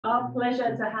Our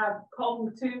pleasure to have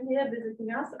Kong Toon here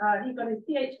visiting us. He got his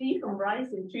PhD from Rice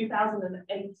in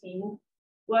 2018,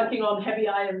 working on heavy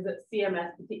ions at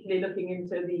CMS, particularly looking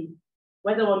into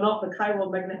whether or not the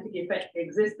chiral magnetic effect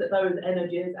exists at those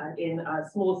energies and in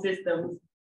small systems.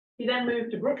 He then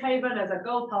moved to Brookhaven as a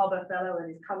Gold Harbor Fellow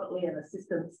and is currently an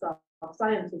assistant staff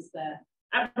scientist there.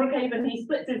 At Brookhaven, he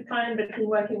splits his time between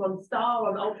working on STAR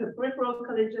on ultra-peripheral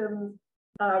collisions,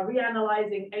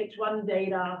 reanalyzing H1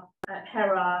 data at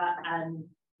Hera, and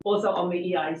also on the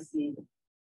EIC.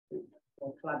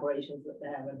 Collaborations with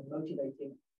there and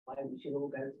motivating why we should all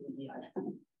go to the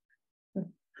EIC.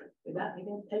 With that, you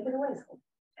can take it away.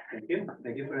 Thank you.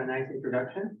 Thank you for a nice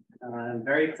introduction. I'm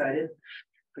very excited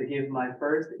to give my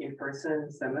first in-person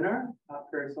seminar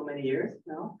after so many years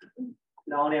now.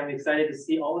 Not only am I excited to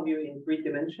see all of you in 3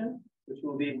 dimensions, which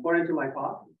will be important to my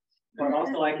talk, but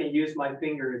also I can use my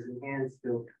fingers and hands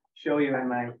to show you in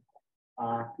my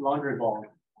laundry ball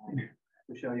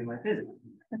to show you my physics.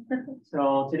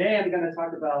 So today I'm going to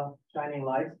talk about shining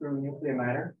lights through nuclear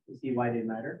matter to see why they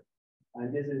matter.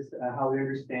 And this is how we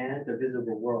understand the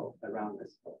visible world around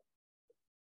us.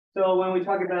 So when we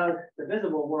talk about the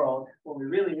visible world, what we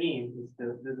really mean is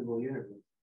the visible universe.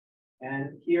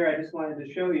 And here I just wanted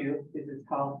to show you, this is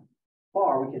how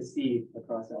far we can see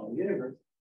across our universe.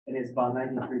 And it's about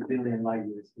 93 billion light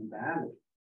years in diameter.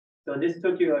 So this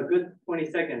took you a good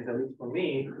 20 seconds, at least for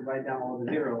me, to write down all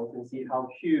the zeros and see how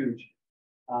huge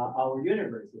our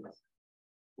universe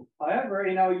is. However,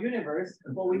 in our universe,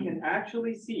 what we can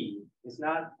actually see is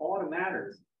not all the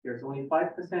matters. There's only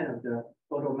 5% of the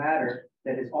total matter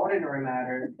that is ordinary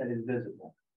matter that is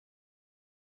visible.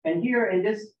 And here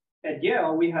at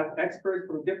Yale, we have experts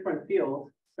from different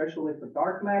fields, especially for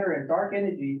dark matter and dark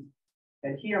energy.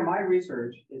 And here, my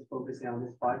research is focusing on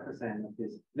this 5% of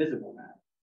this visible matter.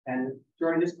 And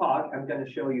during this talk, I'm going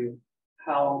to show you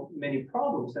how many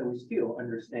problems that we're still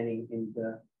understanding in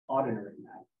the ordinary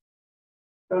matter.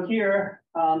 So here,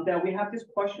 that we have this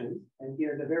question, and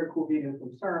here's a very cool video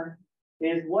from CERN,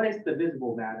 is what is the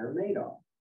visible matter made of?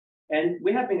 And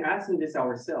we have been asking this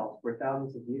ourselves for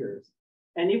thousands of years.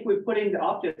 And if we put in the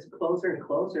objects closer and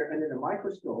closer under the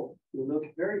microscope, you look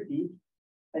very deep,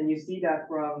 and you see that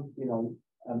from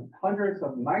hundreds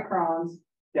of microns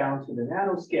down to the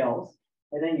nanoscales,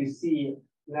 and then you see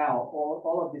now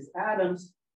all of these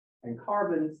atoms and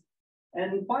carbons,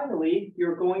 and finally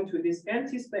you're going to this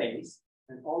empty space,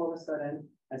 and all of a sudden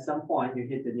at some point you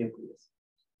hit the nucleus.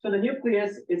 So the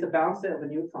nucleus is a bound set of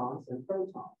neutrons and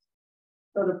protons.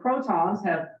 So the protons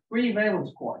have 3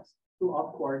 valence quarks, 2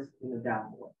 up quarks and a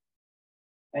down quark.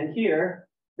 And here,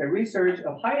 the research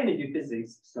of high energy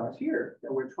physics starts here,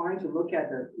 that we're trying to look at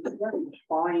the very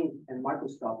fine and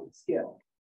microscopic scale.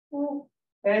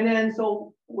 And then,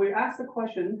 so we ask the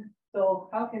question, so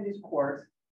how can these quarks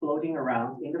floating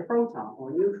around in the proton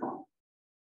or neutron?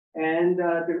 And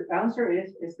the answer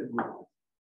is the gluons.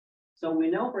 So we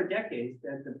know for decades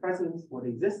that the presence or the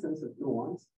existence of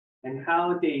gluons and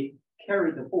how they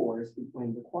carry the force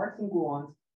between the quarks and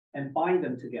gluons and bind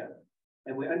them together.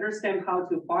 And we understand how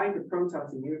to bind the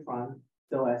protons and neutrons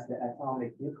so as the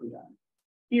atomic nuclei.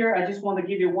 Here, I just want to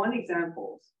give you one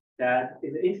example that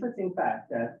is an interesting fact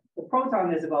that the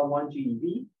proton is about 1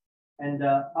 GeV, and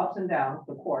the ups and downs,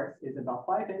 the quarks, is about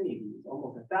 5 MeV,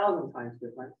 almost 1,000 times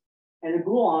different. And the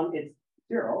gluon is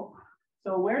 0.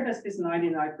 So where does this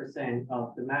 99%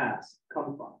 of the mass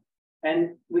come from?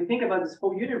 And we think about this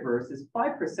whole universe is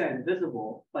 5%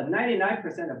 visible, but 99%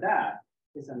 of that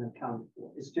is unaccounted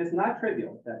for. It's just not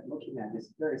trivial that looking at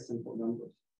this very simple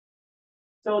numbers.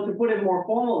 So to put it more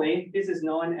formally, this is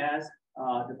known as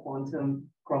the quantum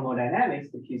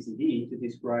chromodynamics, the QCD, to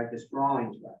describe the strong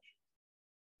interaction.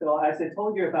 So as I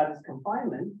told you about this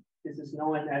confinement, this is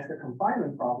known as the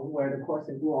confinement problem, where the quarks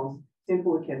and gluons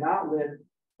simply cannot live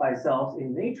by themselves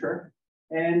in nature.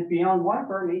 And beyond 1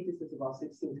 Fermi, this is about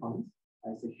 16 tons.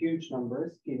 That's a huge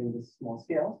numbers given this small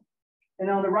scale. And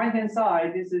on the right-hand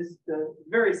side, this is the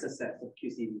very success of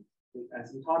QCD, the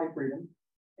asymptotic freedom.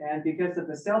 And because of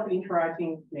the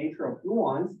self-interacting nature of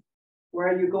gluons,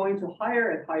 where you're going to higher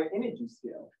and higher energy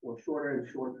scale or shorter and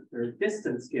shorter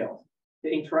distance scales,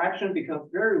 the interaction becomes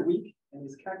very weak and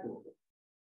is calculable.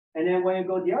 And then when you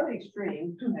go the other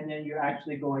extreme, and then you're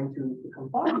actually going to the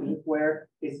confinement where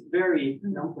it's very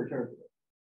non-perturbative.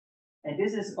 And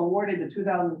this is awarded in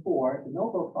 2004, the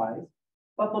Nobel Prize.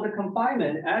 But for the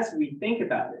confinement, as we think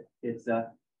about it, it's an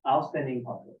outstanding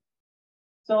puzzle.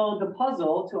 So the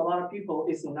puzzle to a lot of people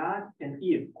is not an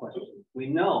if question. We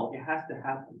know it has to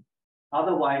happen.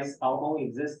 Otherwise, our own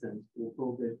existence will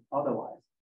prove it otherwise.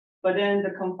 But then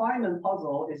the confinement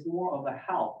puzzle is more of a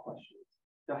how question.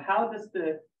 So how does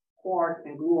the quark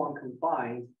and gluon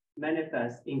combined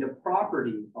manifest in the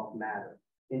property of matter.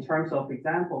 In terms of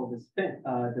example, the spin,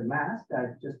 the mass that I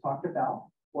just talked about,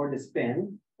 or the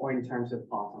spin, or in terms of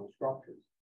quantum structures.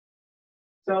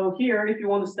 So here, if you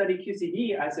want to study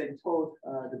QCD, as I told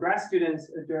the grad students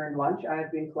during lunch, I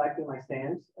have been collecting my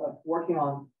stamps, working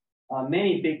on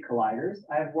many big colliders.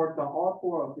 I have worked on all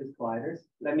 4 of these colliders.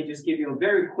 Let me just give you a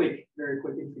very quick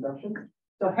introduction.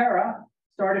 So Hera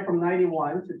started from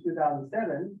 91 to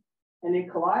 2007, and it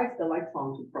collides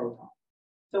electron to proton.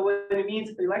 So what it means,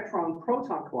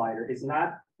 electron-proton collider is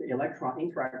not the electron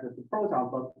interact with the proton,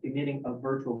 but emitting a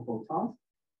virtual photons.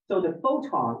 So the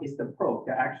photon is the probe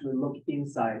that actually look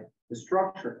inside the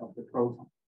structure of the proton.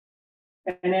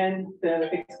 And then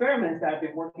the experiments that I've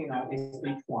been working on is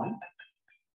each one.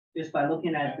 Just by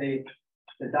looking at the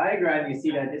diagram, you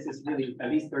see that this is really at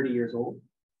least 30 years old.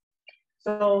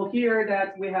 So here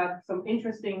that we have some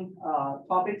interesting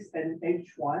topics in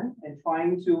H1 and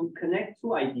trying to connect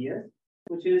 2 ideas,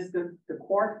 which is the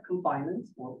quark confinement,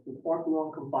 or the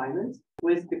quark-gluon confinement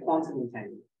with the quantum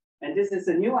entanglement. And this is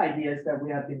the new ideas that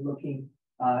we have been looking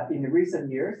in the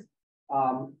recent years.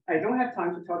 I don't have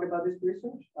time to talk about this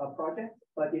research project,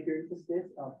 but if you're interested,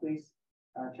 please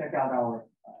check out our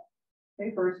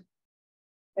papers.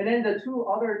 And then the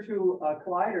other two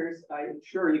colliders, I'm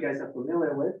sure you guys are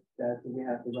familiar with, that we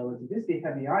have the relativistic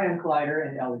heavy ion collider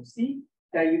and LHC,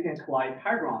 that you can collide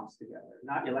hadrons together,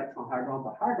 not electron hadrons,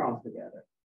 but hadrons together.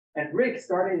 And RIC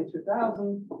started in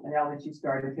 2000, and LHC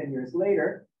started 10 years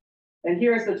later. And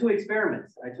here's the 2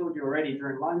 experiments. I told you already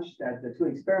during lunch that the 2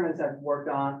 experiments I've worked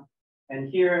on. And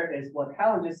here is what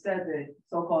Helen just said, the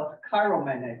so-called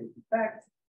chiromagnetic effect,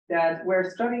 that we're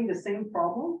studying the same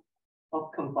problem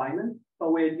of confinement,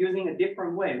 but we're using a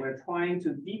different way. We're trying to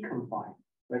deconfine.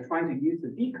 We're trying to use the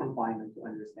deconfinement to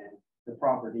understand the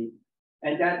property.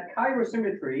 And that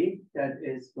chirosymmetry that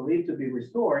is believed to be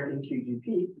restored in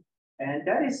QGP, and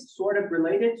that is sort of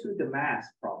related to the mass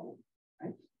problem,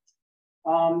 right?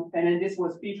 And then this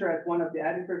was featured as one of the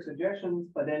editor suggestions,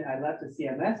 but then I left the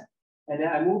CMS, and then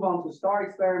I move on to star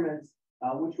experiments,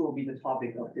 which will be the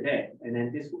topic of today. And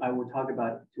then this I will talk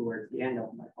about towards the end of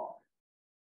my talk.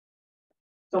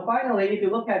 So finally, if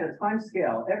you look at the time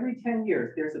scale, every 10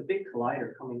 years, there's a big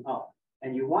collider coming up,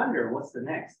 and you wonder what's the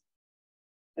next.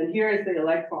 And here is the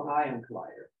electron-ion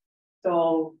collider.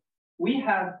 So we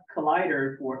have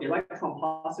collider for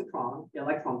electron-positron,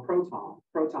 electron-proton,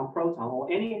 proton-proton,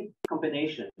 or any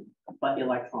combination, but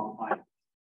electron-ion.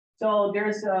 So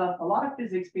there's a lot of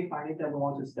physics behind it that we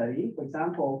want to study. For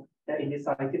example, that in the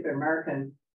Scientific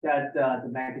American, that the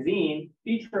magazine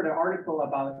featured an article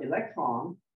about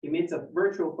electron emits a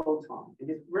virtual photon. And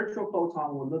this virtual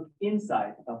photon will look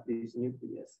inside of this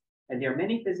nucleus. And there are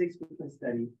many physics we can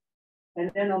study. And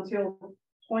then until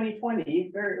 2020,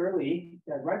 very early,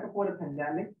 right before the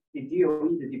pandemic, the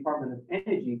DOE, the Department of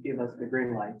Energy, gave us the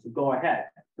green light to go ahead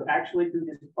to actually do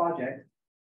this project.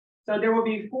 So there will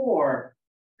be 4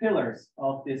 pillars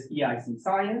of this EIC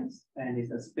science, and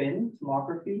it's a spin,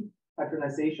 tomography,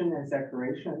 hadronization, and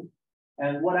saturation.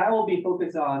 And what I will be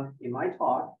focused on in my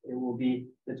talk, it will be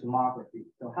the tomography.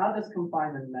 So how does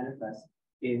confinement manifest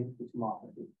in the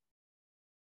tomography?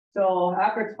 So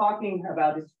after talking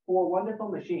about these 4 wonderful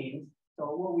machines,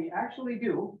 so what we actually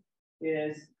do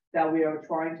is that we are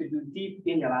trying to do deep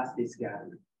inelastic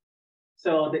scattering.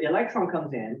 So the electron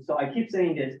comes in. So I keep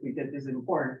saying this because this is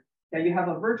important, that you have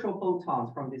a virtual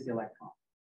photons from this electron.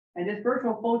 And this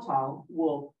virtual photon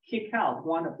will kick out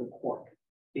one of the quark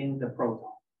in the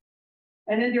proton.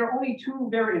 And then there are only 2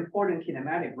 very important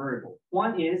kinematic variables.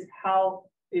 One is how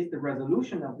is the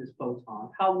resolution of this photon,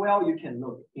 how well you can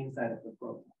look inside of the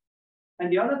proton.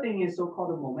 And the other thing is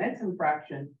so-called the momentum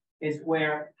fraction, is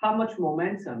where how much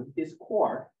momentum this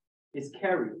quark is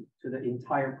carrying to the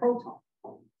entire proton.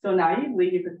 So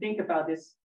naively, if you think about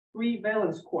this 3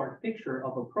 valence quark picture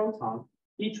of a proton,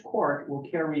 each quark will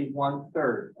carry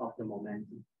 1/3 of the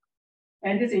momentum.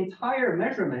 And this entire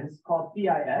measurement is called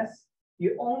BIS.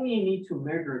 You only need to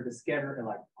measure the scattered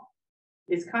electron.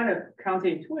 It's kind of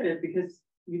counterintuitive because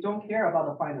you don't care about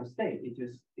the final state. It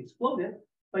just exploded,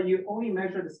 but you only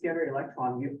measure the scattered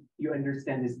electron. You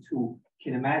understand these 2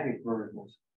 kinematic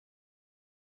variables.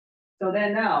 So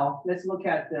then now let's look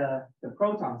at the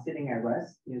proton sitting at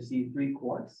rest. You see 3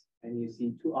 quarks, and you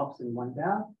see 2 ups and 1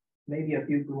 down, maybe a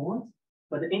few gluons.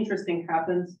 But the interesting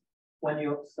happens when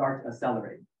you start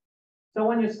accelerating. So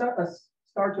when you start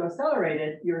to accelerate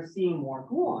it, you're seeing more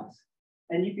gluons.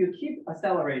 And if you keep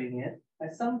accelerating it,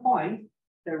 at some point,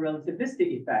 the relativistic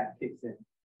effect kicks in.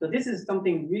 So this is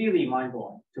something really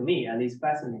mind-blowing, to me, at least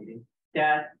fascinating,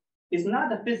 that it's not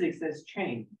the physics that's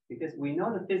changed, because we know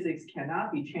the physics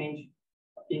cannot be changed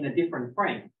in a different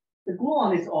frame. The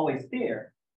gluon is always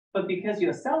there, but because you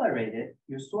accelerate it,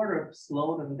 you sort of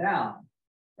slow them down,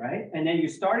 right? And then you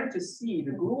started to see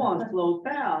the gluons slow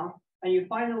down, and you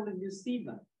finally you see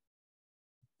them.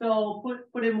 So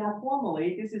put it more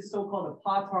formally, this is so-called a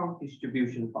Poisson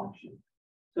distribution function.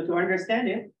 So to understand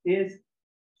it is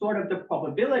sort of the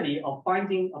probability of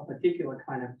finding a particular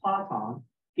kind of Poisson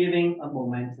giving a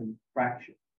momentum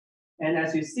fraction. And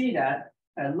as you see that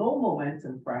at low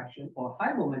momentum fraction or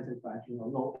high momentum fraction or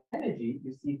low energy,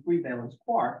 you see free valence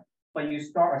quark, but you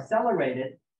start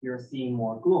accelerated, you're seeing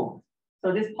more gluons.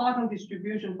 So this Poisson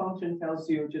distribution function tells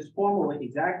you just formally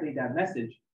exactly that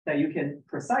message that you can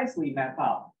precisely map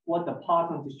out what the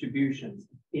Poisson distributions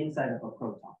inside of a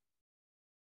proton.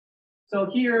 So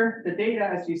here, the data,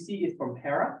 as you see, is from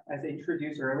HERA, as I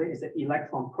introduced earlier, is an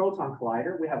electron-proton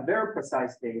collider. We have very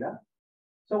precise data.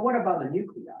 So what about the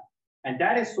nuclei? And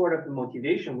that is sort of the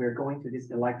motivation we're going to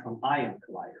this electron-ion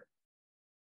collider.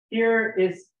 Here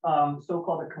is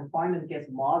so-called the confinement gets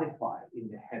modified in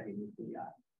the heavy nuclei.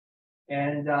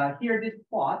 And here, this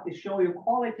plot is showing you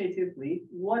qualitatively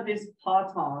what is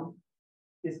Poisson,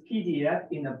 this PDF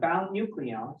in a bound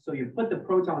nucleon. So you put the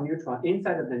proton neutron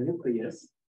inside of the nucleus,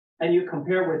 and you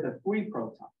compare with the free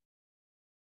proton.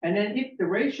 And then if the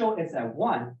ratio is at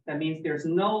 1, that means there's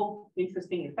no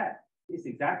interesting effect. It's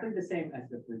exactly the same as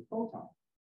the free proton.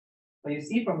 But you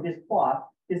see from this plot,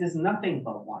 this is nothing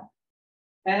but 1.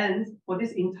 And for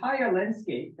this entire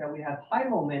landscape that we have high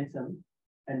momentum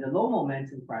and the low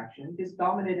momentum fraction is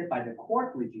dominated by the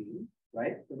quark regime,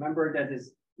 right? Remember that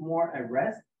is more at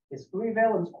rest. It's free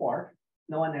valence quark,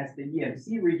 known as the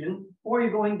EMC region, or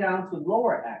you're going down to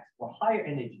lower X or higher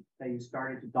energy that you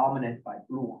started to dominate by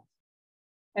gluons.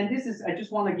 And this is, I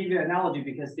just want to give you an analogy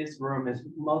because this room is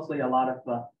mostly a lot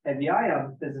of heavy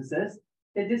ion physicists.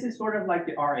 And this is sort of like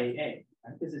the RAA.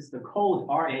 Right? This is the cold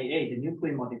RAA, the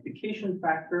nuclear modification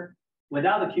factor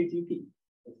without a QTP.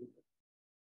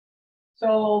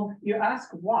 So you ask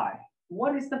why?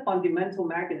 What is the fundamental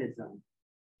mechanism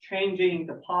changing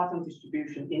the Poisson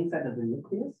distribution inside of the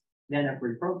nucleus than a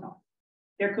free proton?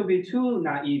 There could be two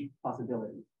naive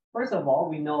possibilities. First of all,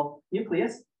 we know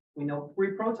nucleus, we know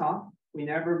free proton. We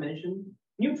never mentioned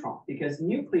neutron because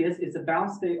nucleus is a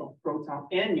bound state of proton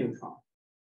and neutron.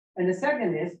 And the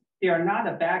second is they are not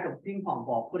a bag of ping pong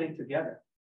ball putting together.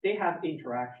 They have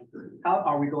interactions. How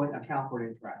are we going to account for the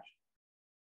interaction?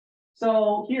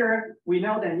 So here we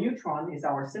know that neutron is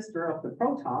our sister of the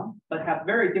proton, but have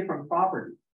very different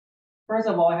properties. First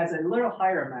of all, it has a little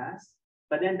higher mass,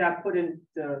 but then that put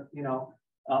into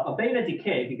a beta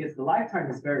decay because the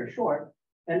lifetime is very short,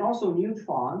 and also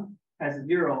neutron has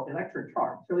 0 electric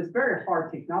charge. So it's very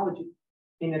hard technology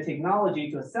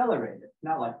to accelerate it,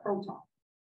 not like proton.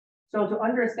 So to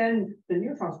understand the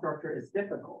neutron structure is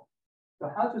difficult. So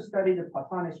how to study the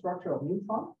platonic structure of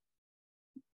neutron?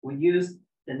 We use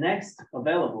the next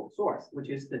available source, which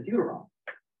is the deuteron.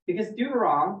 Because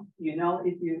deuteron,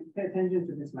 if you pay attention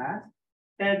to this mass,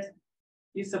 that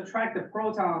you subtract the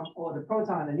proton or the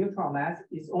proton and the neutron mass,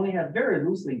 is only a very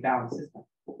loosely bound system.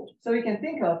 So you can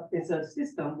think of it's a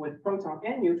system with proton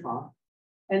and neutron.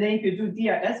 And then if you do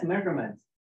DIS measurements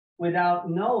without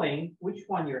knowing which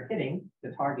one you're hitting,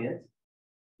 the target,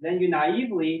 then you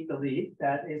naively believe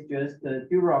that it's just the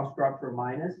deuteron structure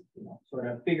minus, sort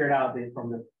of figured out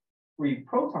from the free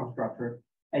proton structure,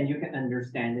 and you can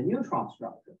understand the neutron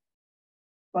structure.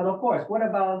 But of course, what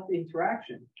about the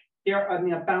interaction? They are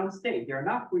in a bound state. They are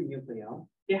not free nucleon.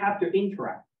 They have to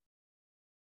interact.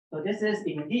 So this is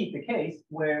indeed the case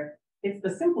where it's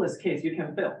the simplest case you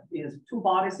can build. It is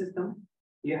two-body system.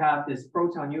 You have this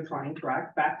proton-neutron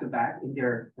interact back-to-back in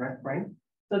their rest frame.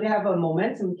 So they have a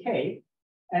momentum K.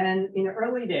 And in the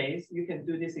early days, you can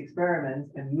do this experiment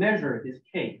and measure this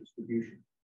K distribution.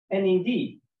 And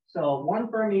indeed, so 1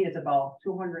 Fermi is about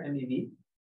 200 MeV.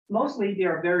 Mostly, they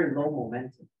are very low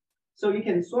momentum. So you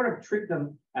can sort of treat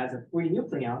them as a free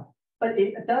nucleon, but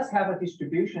it does have a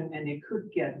distribution and it could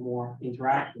get more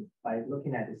interaction by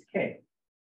looking at this K.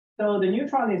 So the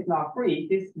neutron is not free.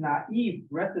 This naive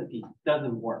recipe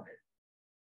doesn't work.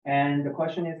 And the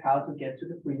question is how to get to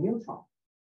the free neutron.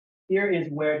 Here is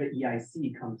where the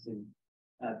EIC comes in,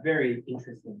 very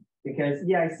interesting, because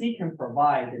EIC can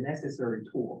provide the necessary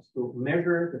tools to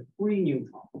measure the free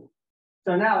neutron.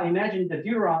 So now imagine the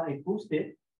deuteron is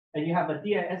boosted, and you have a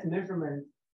DIS measurement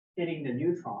hitting the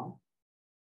neutron.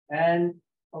 And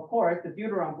of course, the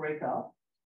deuteron break up.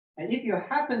 And if you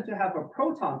happen to have a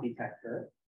proton detector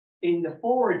in the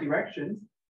forward directions,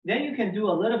 then you can do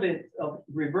a little bit of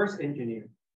reverse engineering.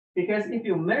 Because if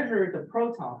you measure the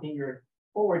proton in your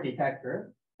forward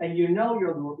detector, and you know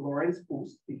your Lorentz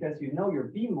boost because you know your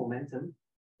beam momentum,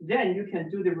 then you can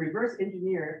do the reverse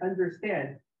engineer,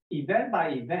 understand event by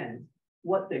event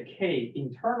what the K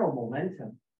internal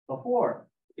momentum before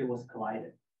it was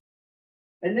collided.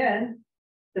 And then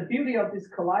the beauty of this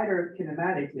collider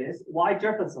kinematics is why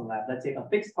Jefferson Lab, let's say a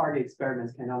fixed target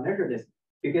experiments cannot measure this,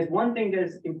 because one thing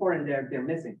that's important they're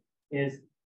missing is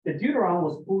the deuteron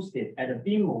was boosted at a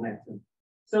beam momentum,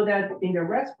 so that in the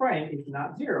rest frame it's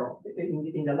not zero,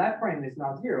 in the left frame it's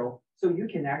not zero, so you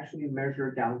can actually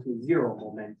measure down to zero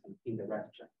momentum in the rest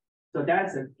frame. So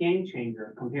that's a game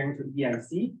changer comparing to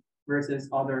EIC versus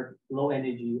other low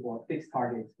energy or fixed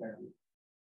target experiments.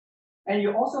 And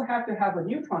you also have to have a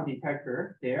neutron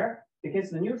detector there because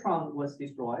the neutron was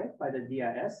destroyed by the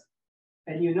DIS.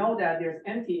 And you know that there's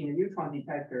empty in the neutron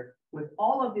detector. With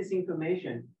all of this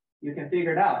information, you can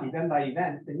figure it out event by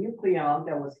event. The nucleon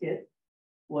that was hit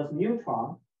was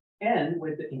neutron and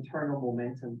with the internal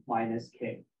momentum minus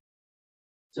K.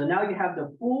 So now you have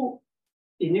the full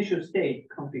initial state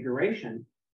configuration,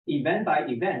 event by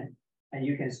event, and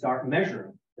you can start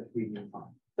measuring the free neutron.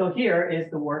 So here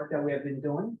is the work that we have been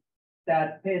doing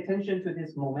that pay attention to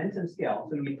this momentum scale.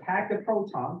 So you tag the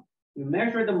proton, you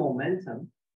measure the momentum,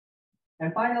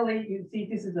 and finally you see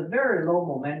this is a very low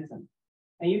momentum,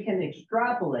 and you can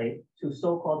extrapolate to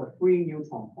so-called the free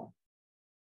neutron point.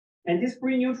 And this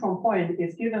free neutron point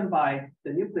is given by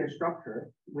the nuclear structure.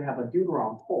 We have a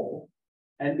deuteron pole,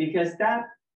 and because that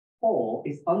pole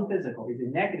is unphysical, it's a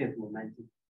negative momentum.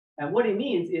 And what it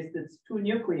means is that two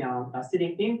nucleons are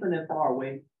sitting infinite far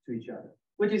away to each other,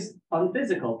 which is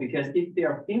unphysical because if they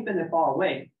are infinite far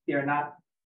away, they are not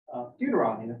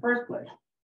deuteron in the first place.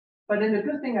 But then the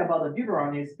good thing about the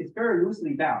deuteron is it's very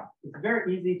loosely bound. It's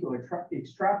very easy to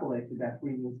extrapolate to that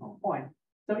free neutron point.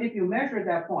 So if you measure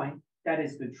that point, that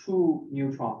is the true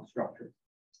neutron structure.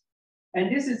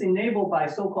 And this is enabled by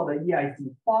so-called EIC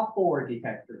far forward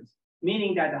detectors,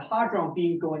 meaning that the hadron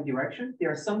beam going direction,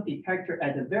 there are some detector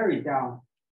at the very down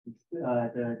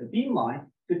the beam line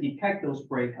to detect those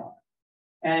breakouts.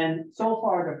 And so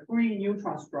far, the free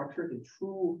neutron structure, the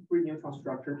true free neutron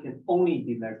structure can only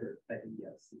be measured by the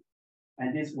EIC.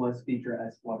 And this was featured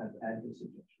as one of the Andrew's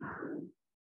suggestions.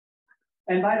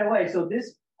 And by the way, so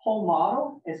this whole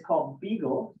model is called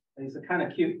Beagle. It's kind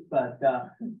of cute, but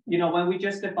you know, when we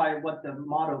justify what the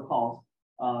model calls,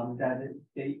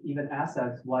 they even ask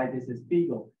us why this is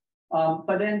Beagle.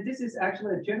 But then this is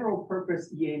actually a general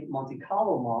purpose EA Monte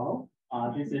Carlo model.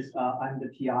 This is I'm the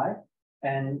PI,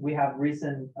 and we have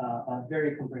recent a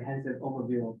very comprehensive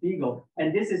overview of Beagle.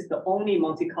 And this is the only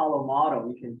Monte Carlo model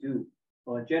we can do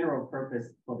for a general purpose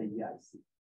for the EIC.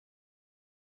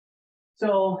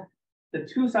 So the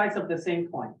two sides of the same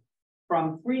coin.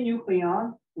 From free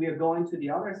nucleon, we are going to the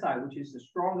other side, which is the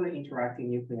strongly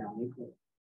interacting nucleon nucleus.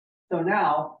 So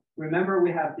now, remember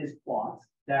we have this plot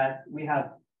that we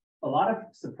have a lot of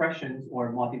suppressions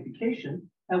or modification,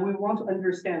 and we want to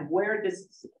understand where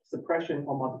this suppression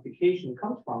or modification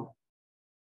comes from.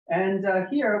 And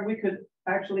here we could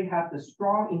actually have the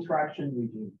strong interaction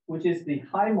regime, which is the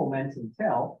high momentum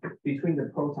tail between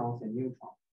the protons and neutrons.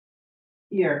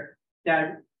 Here,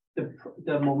 that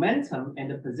the momentum and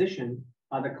the position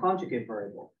are the conjugate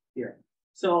variable here.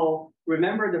 So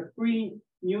remember the free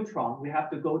neutron, we have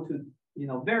to go to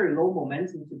very low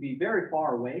momentum to be very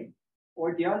far away.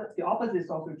 Or the opposite is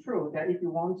also true, that if you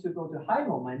want to go to high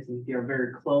momentum, they are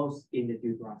very close in the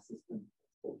deuteron system.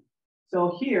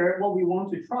 So here, what we want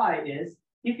to try is,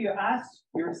 if you ask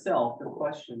yourself the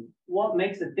question, what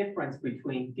makes a difference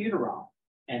between deuteron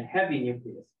and heavy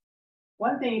nucleus?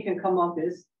 One thing you can come up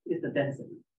with is the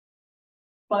density.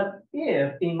 But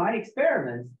if in my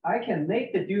experiments, I can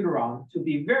make the deuteron to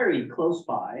be very close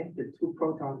by the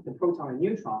proton and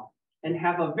neutron and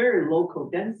have a very local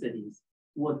densities,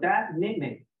 would that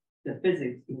mimic the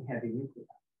physics in heavy nuclei?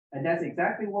 And that's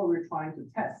exactly what we're trying to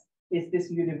test, is this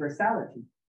universality,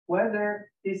 whether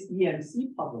this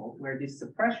EMC puzzle, where this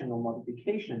suppression or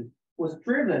modification was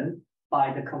driven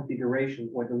by the configuration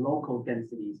or the local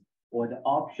densities or the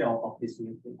off-shell of this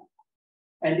nuclei.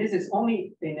 And this is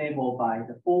only enabled by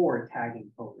the forward tagging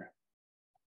program.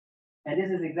 And this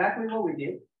is exactly what we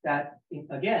did, that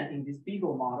again, in this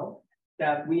Beagle model,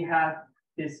 that we have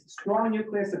this strong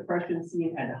nuclear suppression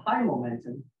seen at a high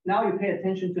momentum. Now you pay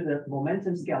attention to the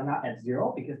momentum scale, not at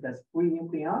zero, because that's free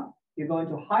nucleon. You're going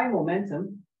to high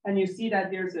momentum, and you see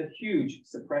that there's a huge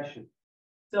suppression.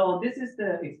 So this is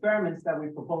the experiments that we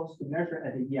propose to measure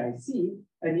at the EIC.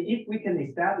 And if we can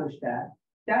establish that,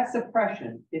 that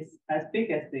suppression is as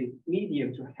big as the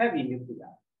medium to heavy nuclei.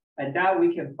 And now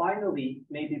we can finally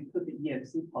maybe put the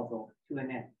EMC puzzle to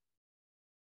an end.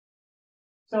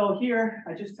 So here,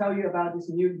 I just tell you about this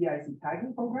new EIC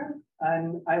tagging program.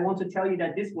 And I want to tell you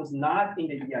that this was not in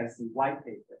the EIC white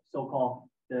paper, so-called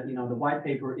the white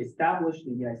paper established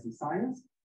the EIC science.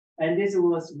 And this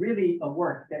was really a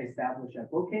work that established at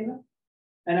Brookhaven.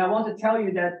 And I want to tell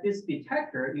you that this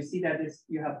detector, you see that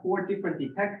you have 4 different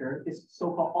detectors, this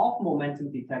so-called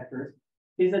off-momentum detectors,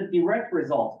 is a direct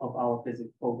result of our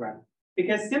physics program.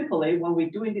 Because simply, when we're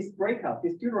doing this breakup,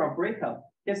 this deuteron breakup,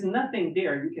 there's nothing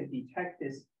there you can detect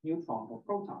this neutron or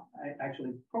proton,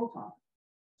 actually proton.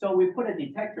 So we put a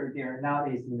detector there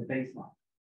nowadays in the baseline.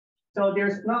 So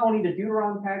there's not only the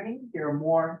deuteron tagging, there are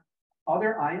more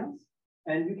other ions,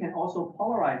 and you can also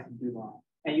polarize the deuteron,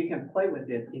 and you can play with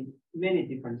it in many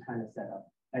different kind of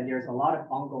setups. And there's a lot of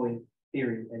ongoing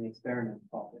theory and experiment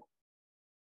about it.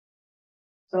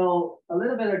 So a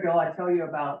little bit ago, I tell you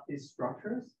about these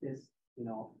structures, this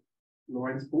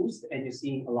Lorentz boost, and you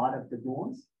see a lot of the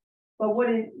gluons. But what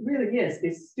it really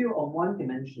is still a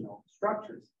one-dimensional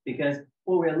structures, because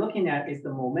what we're looking at is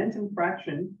the momentum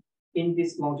fraction in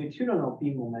this longitudinal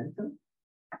beam momentum.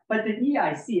 But the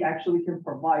EIC actually can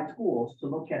provide tools to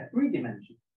look at 3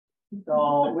 dimensions.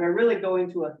 So we're really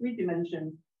going to a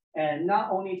 3-dimension, and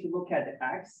not only to look at the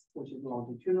x, which is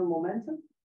longitudinal momentum,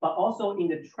 but also in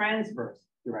the transverse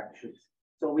directions.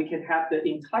 So we can have the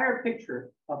entire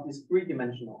picture of this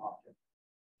 3-dimensional object.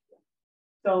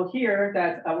 So here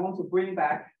that I want to bring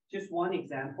back just one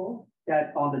example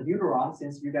that on the deuteron,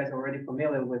 since you guys are already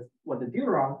familiar with what the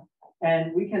deuteron,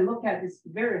 and we can look at this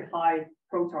very high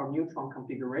proton-neutron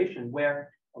configuration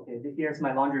where, okay, here's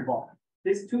my laundry ball.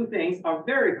 These 2 things are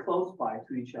very close by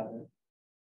to each other.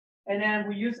 And then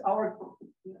we use our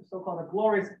so-called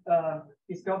glorious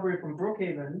discovery from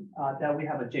Brookhaven that we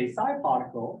have a J-psi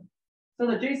particle. So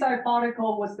the J-psi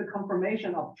particle was the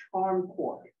confirmation of charmed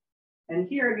quark. And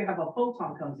here you have a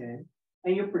photon comes in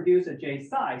and you produce a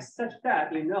J-psi such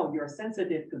that you're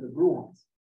sensitive to the gluons.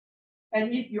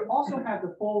 And if you also have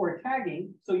the forward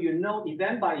tagging, so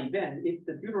event by event, if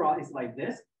the deuteron is like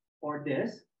this or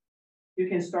this, you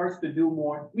can start to do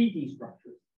more 3D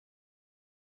structures.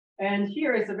 And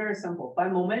here is a very simple. By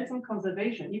momentum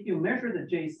conservation, if you measure the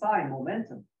J-psi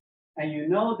momentum,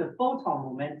 and the photon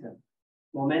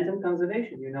momentum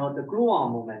conservation, the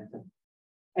gluon momentum.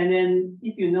 And then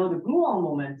if you know the gluon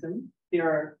momentum, they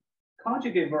are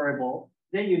conjugate variable,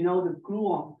 then the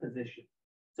gluon position.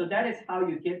 So that is how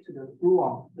you get to the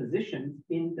gluon position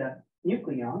in the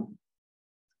nucleon.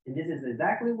 And this is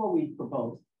exactly what we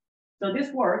proposed. So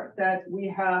this work that we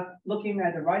have looking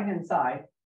at the right-hand side,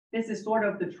 this is sort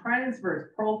of the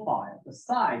transverse profile, the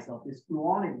size of this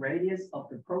gluonic radius of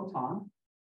the proton.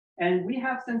 And we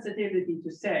have sensitivity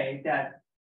to say that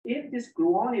if this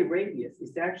gluonic radius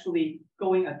is actually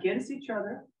going against each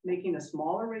other, making a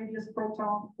smaller radius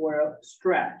proton or a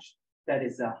stretch that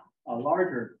is a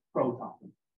larger proton.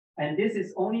 And this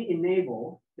is only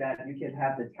enabled that you can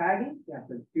have the tagging, you have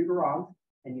the deuterons,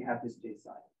 and you have this J-psi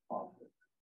particle.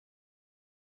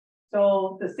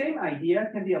 So the same idea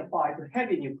can be applied to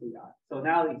heavy nuclei. So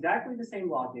now exactly the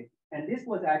same logic. And this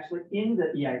was actually in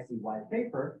the EIC white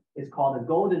paper. It's called a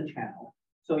golden channel.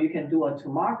 So you can do a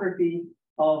tomography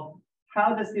of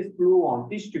how does this gluon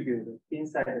distribute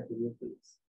inside of the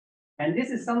nucleus. And this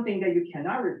is something that you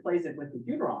cannot replace it with the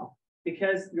deuteron,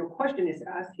 because your question is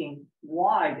asking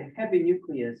why the heavy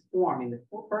nucleus formed in the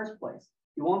first place.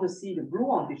 You want to see the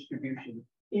gluon distribution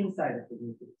inside of the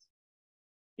nucleus.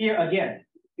 Here again,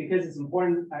 because it's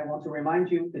important, I want to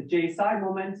remind you the J-psi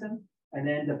momentum, and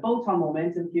then the photon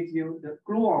momentum gives you the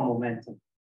gluon momentum.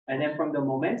 And then from the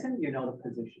momentum, the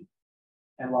position.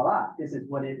 And voila, this is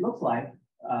what it looks like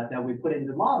that we put in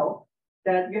the model,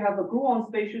 that you have a gluon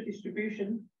spatial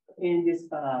distribution in this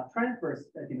transverse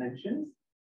dimensions.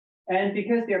 And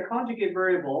because they're conjugate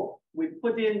variable, we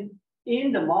put in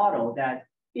the model that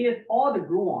if all the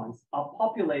gluons are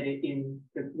populated in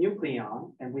the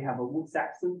nucleon, and we have a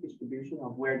Wood-Saxon distribution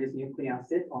of where this nucleon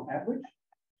sits on average,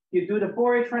 you do the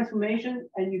Fourier transformation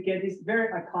and you get this very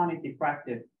iconic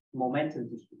diffractive momentum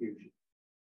distribution.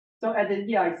 So at the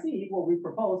EIC, what we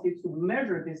propose is to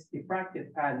measure this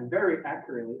diffractive pattern very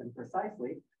accurately and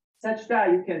precisely, such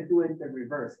that you can do it the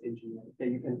reverse engineering, that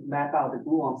you can map out the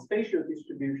gluon spatial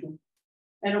distribution.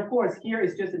 And of course, here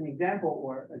is just an example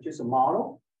or just a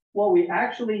model. What we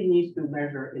actually need to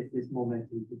measure is this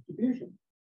momentum distribution.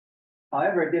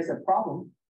 However, there's a problem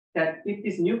that if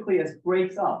this nucleus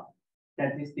breaks up,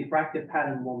 that this diffractive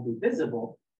pattern won't be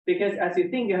visible, because as you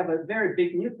think you have a very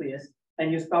big nucleus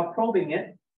and you start probing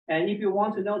it, and if you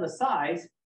want to know the size,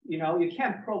 you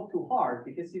can't probe too hard,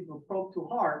 because if you probe too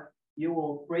hard, you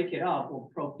will break it up or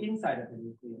probe inside of the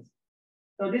nucleus.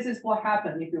 So this is what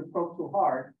happens if you probe too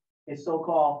hard. is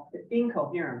so-called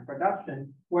incoherent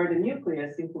production, where the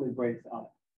nucleus simply breaks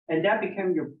up. And that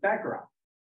became your background.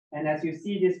 And as you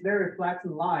see this very flat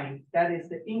line, that is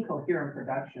the incoherent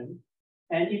production.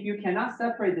 And if you cannot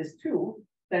separate these two,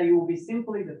 then it will be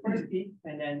simply the first peak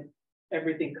and then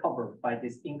everything covered by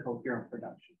this incoherent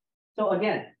production. So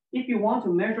again, if you want to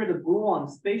measure the gluon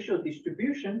spatial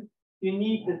distribution, you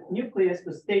need the nucleus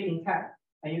to stay intact,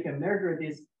 and you can measure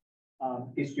this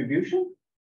distribution.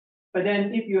 But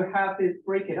then if you have to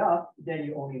break it up, then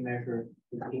you only measure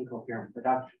the incoherent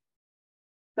production.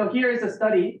 So here is a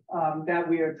study that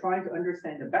we are trying to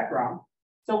understand the background.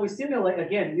 So we simulate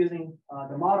again using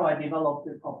the model I developed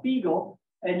called Beagle,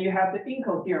 and you have the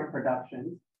incoherent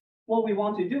productions. What we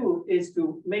want to do is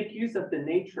to make use of the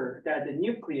nature that the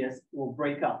nucleus will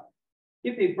break up.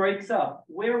 If it breaks up,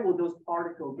 where will those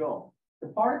particles go? The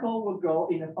particle will go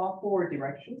in the far-forward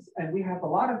directions, and we have a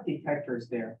lot of detectors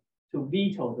there to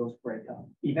veto those breakups,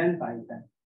 event by event.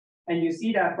 And you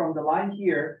see that from the line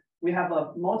here, we have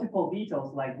multiple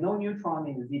vetoes, like no neutron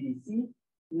in the ZDC,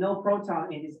 no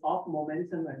proton in this off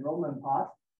momentum and Roman pot,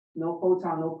 no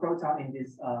photon, no proton in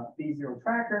this V0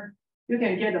 tracker. You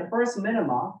can get the first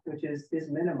minima, which is this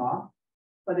minima,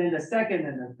 but then the second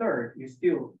and the third, you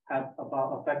still have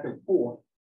about a factor 4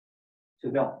 to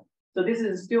go. So this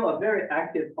is still a very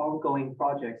active ongoing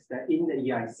project that in the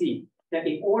EIC, that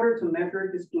in order to measure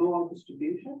this gluon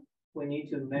distribution, we need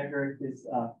to measure this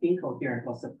incoherent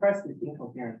or suppress this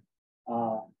incoherent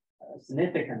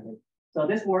significantly. So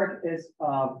this work is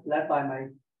led by my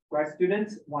grad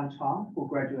student, Wan Chang, who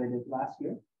graduated last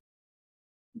year.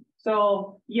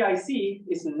 So EIC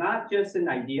is not just an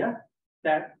idea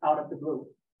that out of the blue.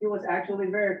 It was actually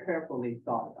very carefully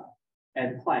thought about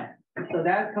and planned. So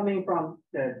that coming from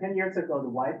the 10 years ago, the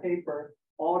white paper,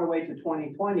 all the way to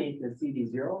 2020, the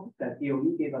CD0, that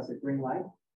DOE gave us a green light.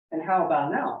 And how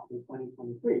about now in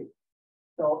 2023?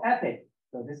 So EPIC,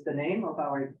 so this is the name of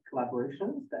our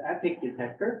collaborations, the EPIC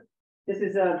detector. This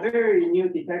is a very new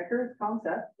detector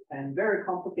concept and very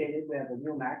complicated. We have a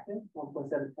new magnet, 1.7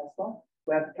 Tesla.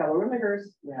 We have calorimeters,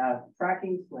 we have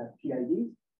trackings, we have PIDs.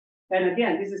 And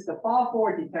again, this is the far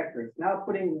forward detectors. Now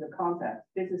putting in the context,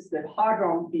 this is the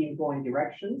hadron beam going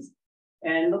directions.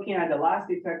 And looking at the last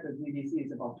detector, VDC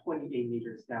is about 28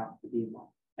 meters down the beam line.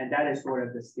 And that is sort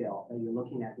of the scale that you're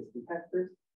looking at these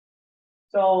detectors.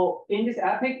 So in this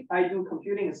EPIC, I do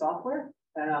computing and software,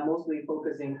 and I'm mostly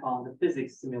focusing on the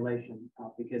physics simulation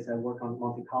because I work on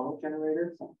multi-color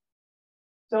generators.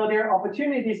 So there are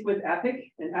opportunities with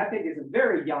EPIC, and EPIC is a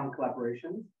very young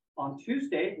collaboration. On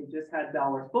Tuesday, we just had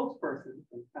our spokesperson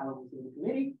and fellows in the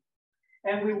committee,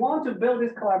 and we want to build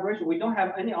this collaboration. We don't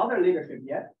have any other leadership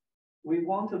yet. We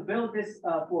want to build this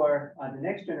for the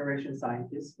next generation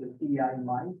scientists with DEI in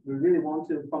mind. We really want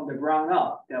to, from the ground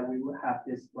up, that we will have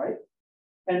this right.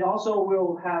 And also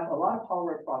we'll have a lot of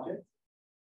hardware projects.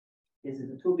 This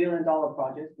is a $2 billion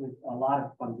project with a lot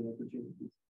of funding opportunities,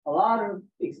 a lot of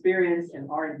experience and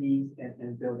R&Ds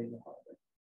and building the hardware.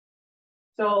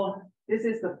 So this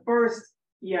is the first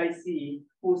EIC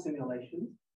full simulation.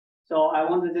 So I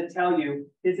wanted to tell you,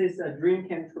 this is a dream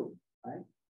came true, right?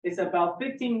 It's about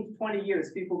 15, 20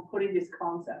 years people putting this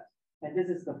concept. And this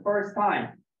is the first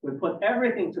time we put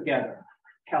everything together,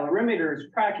 calorimeters,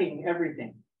 tracking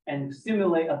everything, and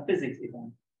simulate a physics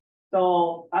event.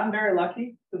 So I'm very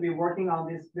lucky to be working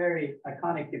on this very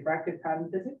iconic diffractive pattern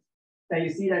physics. That you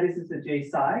see that this is the J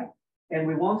psi, and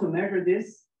we want to measure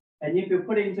this. And if you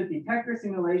put it into detector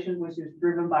simulation, which is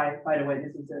driven by the way,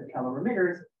 this is the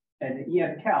calorimeters and the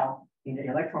EM cal in the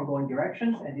electron going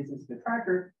directions, and this is the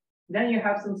tracker, then you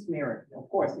have some smearing. Of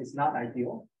course, it's not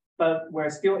ideal, but we're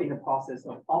still in the process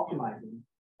of optimizing,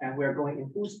 and we're going in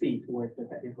full speed towards the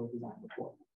technical design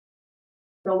report.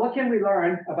 So what can we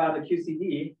learn about the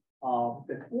QCD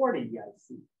before the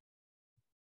EIC?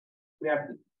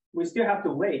 We still have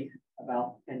to wait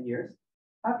about 10 years.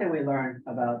 How can we learn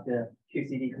about the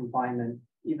QCD confinement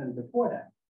even before that?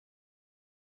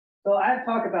 So I've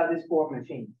talked about these 4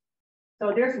 machines.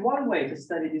 So there's one way to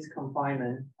study this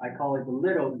confinement. I call it the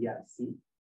little EIC.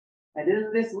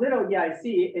 And this little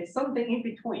EIC, it's something in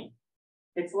between.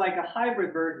 It's like a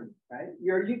hybrid version, right?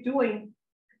 You're doing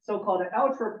so-called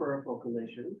ultra-peripheral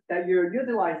collision that you're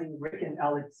utilizing RIC and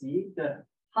LHC, the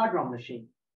hadron machine.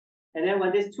 And then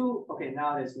when these two, okay,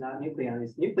 now it's not nucleon,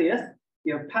 it's nucleus,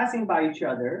 you're passing by each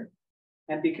other.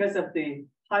 And because of the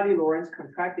highly Lorentz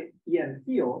contracted EM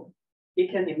field,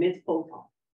 it can emit photons.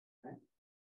 Right?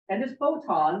 And these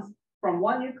photons from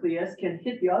one nucleus can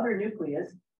hit the other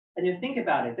nucleus. And you think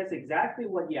about it, that's exactly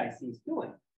what EIC is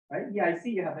doing. Right? EIC,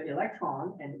 you have an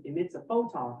electron and emits a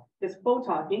photon. This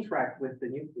photon interacts with the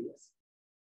nucleus.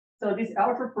 So this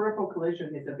ultra-peripheral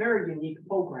collision is a very unique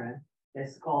program.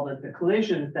 It's called the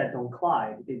collisions that don't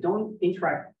collide. They don't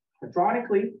interact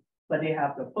hadronically, but they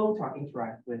have the photon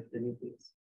interact with the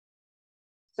nucleus.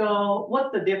 So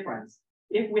what's the difference?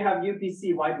 If we have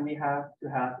UPC, why do we have to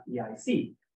have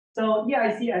EIC? So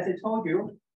EIC, as I told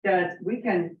you, that we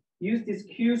can use this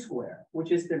Q square,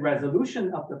 which is the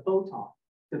resolution of the photon,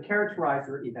 to characterize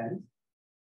your event.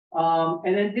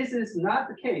 And then this is not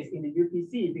the case in the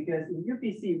UPC, because in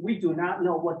UPC, we do not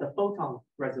know what the photon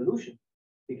resolution,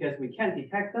 because we can't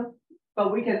detect them,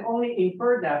 but we can only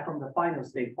infer that from the final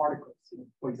state particles,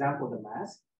 for example, the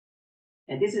mass.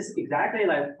 And this is exactly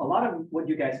like a lot of what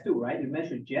you guys do, right? You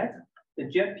measure jet, the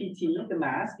jet PT, the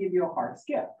mass, give you a hard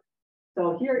scale.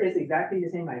 So here is exactly the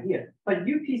same idea. But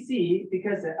UPC,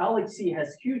 because the LHC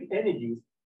has huge energies,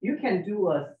 you can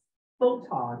do a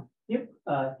photon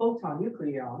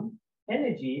nucleon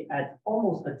energy at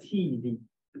almost a TeV.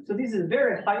 So this is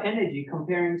very high energy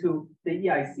comparing to the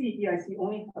EIC. EIC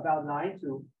only about 9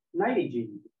 to 90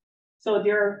 GeV. So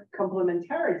there are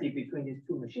complementarity between these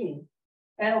two machines.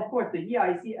 And of course, the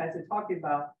EIC, as I talked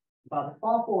about the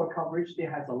far forward coverage,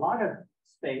 there has a lot of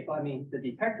space, I mean, the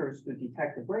detectors to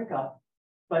detect the breakup.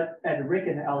 But at RIC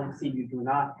and LHC, you do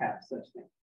not have such thing.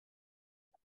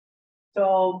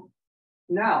 So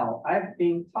now I've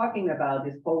been talking about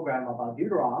this program about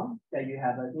deuteron, that you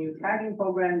have a new tagging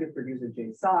program, you produce a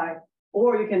J psi,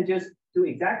 or you can just do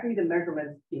exactly the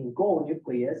measurements in gold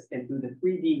nucleus and do the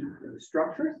 3D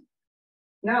structures.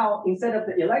 Now, instead of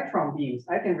the electron beams,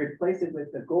 I can replace it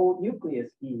with the gold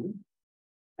nucleus beam.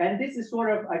 And this is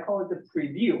sort of, I call it the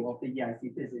preview of the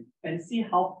EIC physics, and see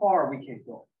how far we can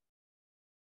go.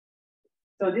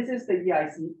 So this is the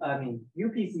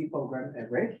UPC program at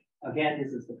RIC. Again,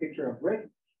 this is the picture of RIC.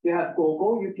 You have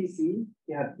gold UPC,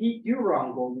 you have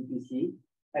deuteron gold UPC,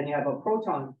 and you have a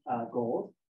proton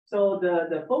gold. So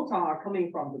the photon are coming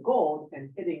from the gold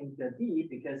and hitting the D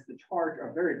because the charge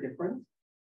are very different.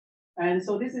 And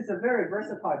so this is a very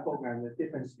versatile program with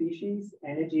different species,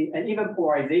 energy, and even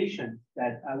polarization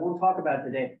that I won't talk about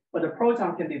today, but the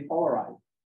proton can be polarized.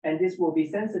 And this will be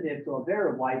sensitive to a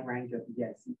very wide range of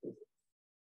EIC physics.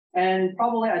 And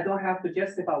probably I don't have to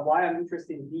justify why I'm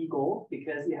interested in D gold,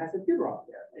 because it has a deuteron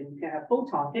there, and you can have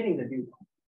photon hitting the deuteron.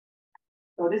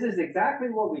 So this is exactly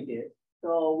what we did.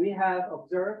 So we have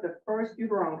observed the first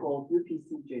deuteron gold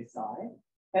UPC J psi,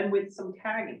 and with some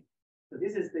tagging. So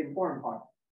this is the important part.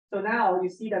 So now you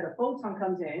see that the photon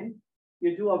comes in,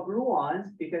 you do a gluons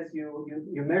because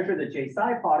you measure the J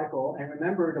psi particle, and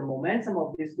remember the momentum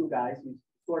of these two guys, you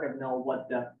sort of know what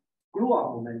the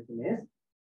gluon momentum is.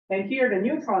 And here the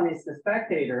neutron is the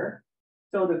spectator.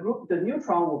 So the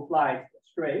neutron will fly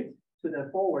straight to the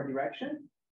forward direction.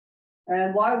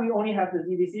 And why we only have the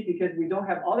ZVC? Because we don't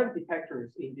have other detectors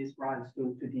in these runs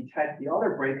to detect the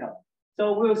other breakup.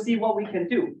 So we'll see what we can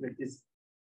do with this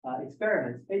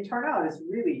experiments. It turned out it's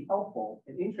really helpful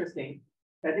and interesting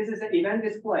that this is an event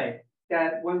display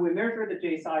that when we measure the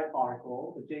J psi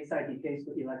particle, the J psi decays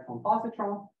to electron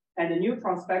positron, and the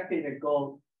neutron spectator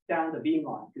goes down the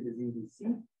beamline to the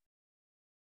ZVC.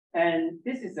 And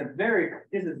this is data.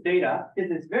 This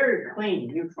is very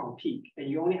clean neutron peak, and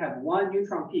you only have one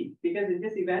neutron peak because in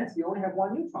this event you only have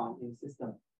one neutron in the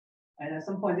system. And at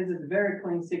some point, this is a very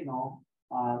clean signal.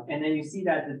 And then you see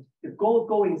that the gold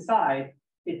go inside.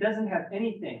 It doesn't have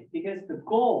anything because the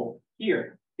gold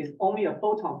here is only a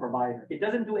photon provider. It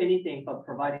doesn't do anything but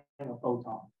providing a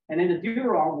photon. And then the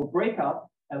deuteron will break up,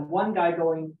 and one guy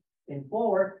going in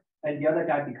forward, and the other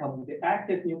guy becomes the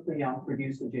active nucleon,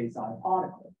 produce the J psi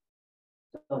particle.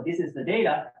 So this is the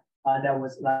data that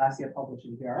was last year published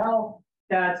in PRL,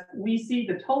 that we see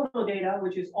the total data,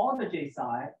 which is all the J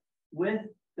psi, with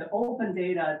the open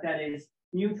data that is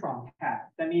neutron tagged.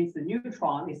 That means the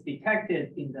neutron is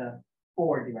detected in the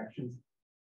forward directions.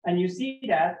 And you see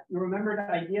that, you remember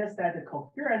the idea is that the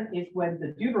coherent is when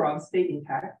the deuterons stay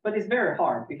intact, but it's very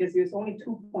hard because there's only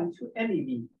 2.2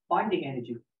 MeV binding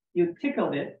energy. You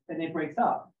tickle it and it breaks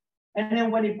up. And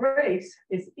then when it breaks,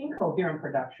 it's incoherent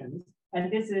productions. And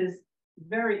this is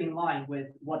very in line with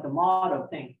what the model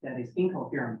thinks that is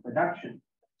incoherent production.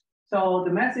 So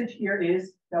the message here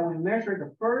is that we measure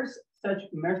the first such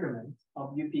measurement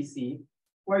of UPC,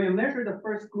 where you measure the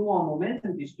first gluon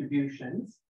momentum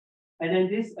distributions. And then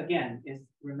this, again, is,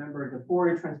 remember, the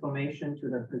Fourier transformation to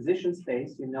the position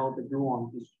space, you know the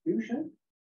gluon distribution.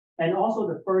 And also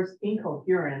the first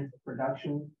incoherent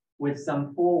production with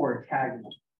some forward tagging.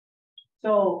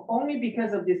 So only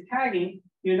because of this tagging,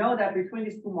 you know that between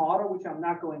these two models, which I'm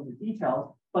not going into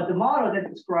details, but the model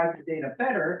that describes the data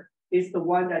better is the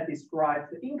one that describes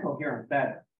the incoherent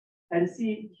better. And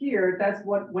see here, that's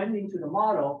what went into the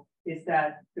model. is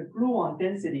that the gluon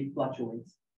density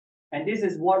fluctuates. And this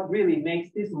is what really makes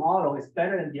this model is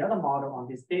better than the other model on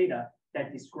this data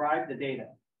that describe the data,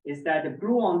 is that the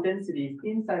gluon densities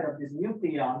inside of this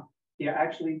nucleon, they are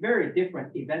actually very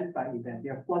different event by event. They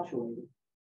are fluctuating.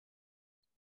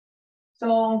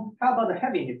 So how about the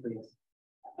heavy nucleus?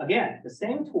 Again, the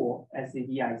same tool as the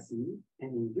EIC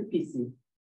and in UPC.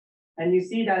 And you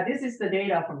see that this is the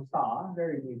data from STAR,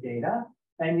 very new data.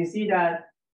 And you see that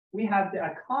we have the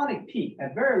iconic peak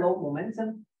at very low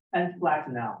momentum and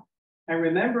flatten out. And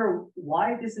remember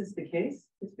why this is the case?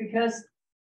 It's because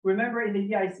remember in the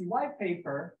EIC white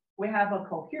paper, we have a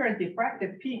coherent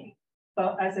diffractive peak.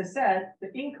 But as I said, the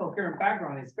incoherent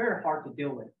background is very hard to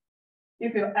deal with.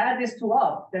 If you add these two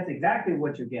up, that's exactly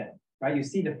what you get, right? You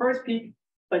see the first peak,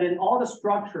 but then all the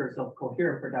structures of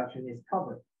coherent production is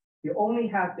covered. You only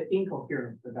have the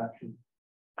incoherent production.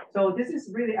 So this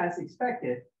is really as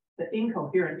expected, the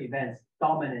incoherent events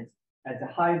dominate at the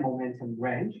high momentum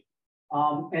range.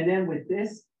 And then with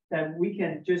this, then we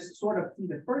can just sort of see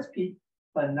the first peak,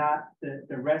 but not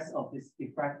the rest of this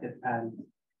diffractive pattern.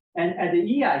 And at the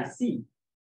EIC,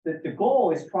 the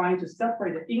goal is trying to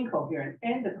separate the incoherent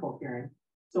and the coherent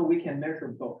so we can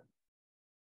measure both.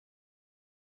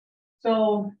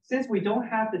 So since we don't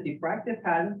have the diffractive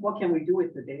pattern, what can we do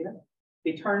with the data?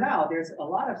 It turned out there's a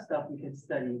lot of stuff we can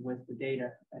study with the data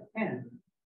at hand.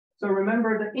 So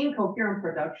remember the incoherent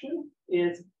production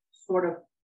is sort of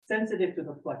sensitive to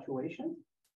the fluctuation,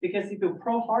 because if you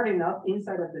probe hard enough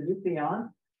inside of the nucleon,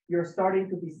 you're starting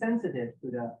to be sensitive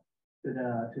to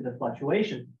the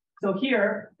fluctuation. So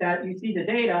here that you see the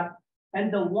data,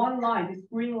 and the one line, this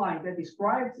green line that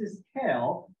describes this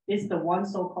tail is the one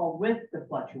so-called with the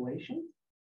fluctuation.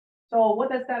 So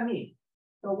what does that mean?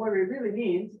 So what it really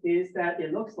means is that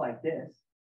it looks like this,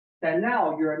 that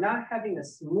now you're not having a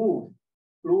smooth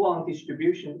gluon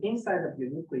distribution inside of your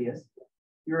nucleus.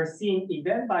 You're seeing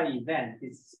event by event,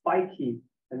 this spiky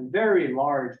and very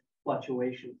large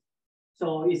fluctuation.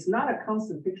 So it's not a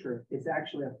constant picture, it's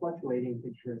actually a fluctuating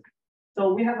picture.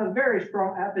 So we have a very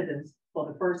strong evidence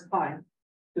for the first time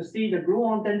to see the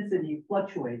gluon density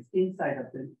fluctuates inside of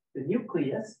the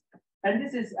nucleus. And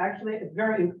this is actually a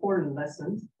very important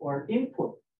lesson or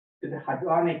input to the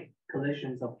hadronic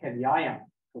collisions of heavy ion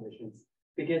collisions.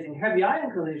 Because in heavy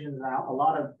ion collisions now, a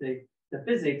lot of the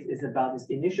physics is about this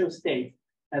initial state.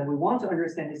 And we want to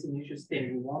understand this initial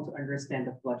state. We want to understand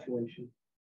the fluctuation.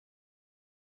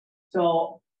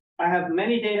 So I have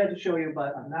many data to show you,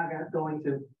 but I'm not going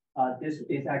to. This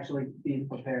is actually being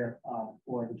prepared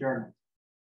for the journal.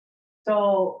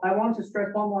 So I want to stress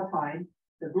one more time,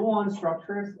 the gluon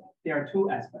structures, there are two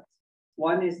aspects.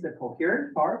 One is the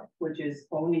coherent part, which is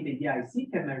only the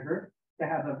EIC can measure. They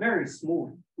have a very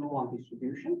smooth gluon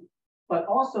distribution. But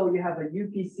also you have a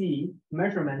UPC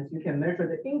measurement, you can measure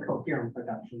the incoherent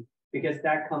production because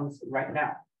that comes right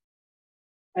now.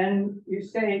 And you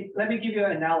say, let me give you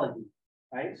an analogy,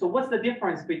 right? So what's the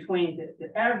difference between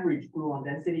the average gluon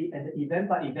density and the event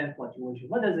by event fluctuation?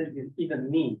 What does it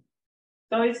even mean?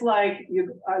 So it's like,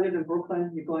 I live in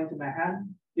Brooklyn, you're going to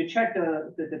Manhattan, you check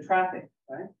the traffic,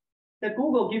 right? The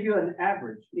Google give you an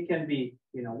average. It can be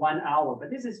 1 hour, but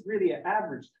this is really an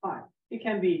average time. It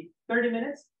can be 30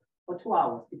 minutes or 2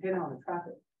 hours, depending on the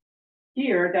traffic.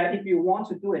 Here, that if you want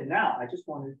to do it now, I just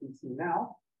wanted to see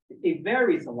now, it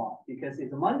varies a lot because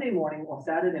it's a Monday morning or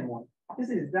Saturday morning. This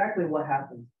is exactly what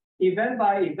happens. Event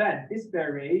by event, this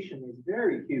variation is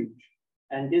very huge.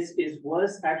 And this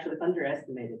was actually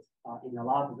underestimated in a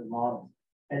lot of the models.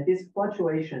 And these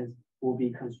fluctuations will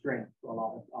be constrained to a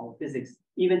lot of our physics,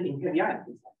 even in heavy ion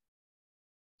physics.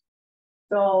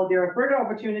 So there are further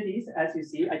opportunities, as you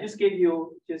see. I just gave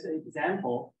you just an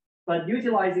example, but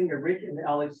utilizing the RIC and the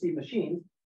LHC machines,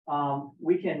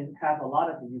 we can have a lot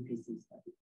of the UPC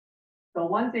studies. So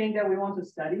one thing that we want to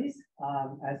study,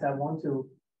 as I want to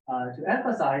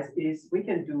emphasize, is we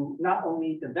can do not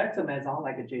only the vector meson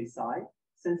like a J-psi,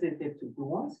 sensitive to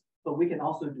gluons, but we can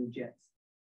also do jets.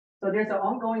 So there's an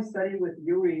ongoing study with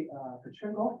Yuri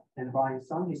Petrenko and Brian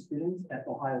Sung, his students at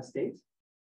Ohio State.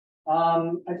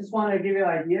 I just want to give you an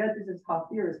idea. This is how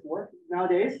theorists work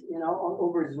nowadays,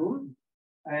 over Zoom.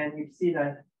 And you see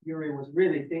that Yuri was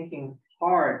really thinking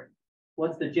hard,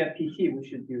 what's the jet PT we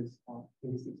should use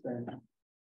in this experiment.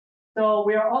 So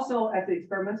we are also, as the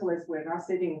experimentalists, we're not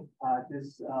sitting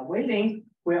just waiting.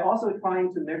 We're also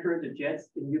trying to measure the jets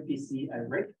in UPC at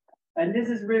RIC. And this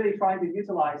is really trying to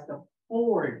utilize the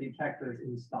forward detectors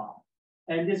in STAR.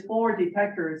 And these forward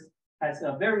detectors has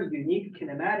a very unique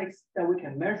kinematics that we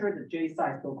can measure the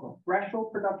J-psi so-called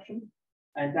threshold production.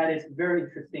 And that is very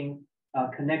interesting,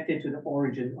 connected to the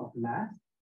origin of mass.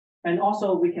 And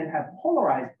also we can have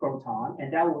polarized proton,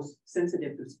 and that was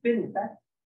sensitive to spin effect.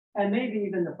 And maybe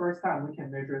even the first time we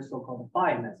can measure so-called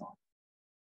phi meson.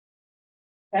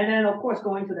 And then of course,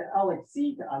 going to the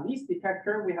LHC, the ALICE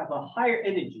detector, we have a higher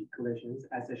energy collisions.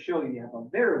 As I show you, you have a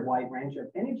very wide range of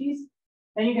energies.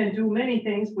 And you can do many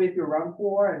things with your run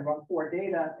 4 and run 4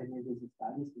 data. And this is the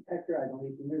ALICE detector. I don't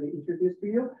need to really introduce to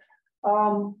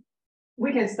you.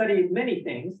 We can study many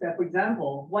things. That, for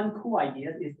example, one cool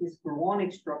idea is this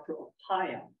gluonic structure of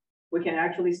pion. We can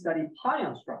actually study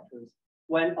pion structures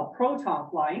when a proton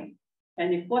flying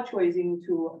and it fluctuates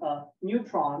into a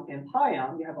neutron and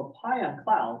pion. You have a pion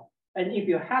cloud, and if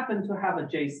you happen to have a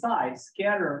J psi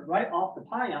scattered right off the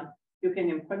pion, you can,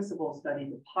 in principle, study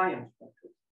the pion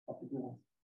structures of the gluons.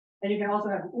 And you can also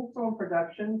have Upsilon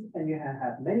productions, and you can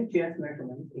have many jets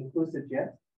measurements, inclusive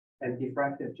jets and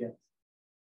diffractive jets.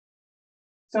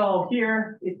 So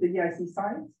here is the EIC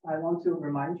science. I want to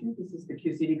remind you, this is the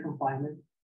QCD confinement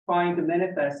trying to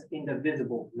manifest in the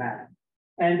visible matter.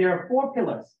 And there are 4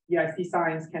 pillars. EIC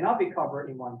science cannot be covered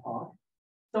in one talk.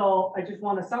 So I just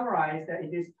want to summarize that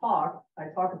in this talk, I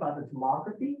talk about the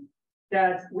tomography,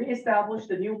 that we established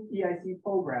the new EIC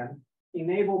program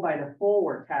enabled by the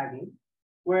forward tagging,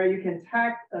 where you can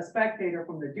tag a spectator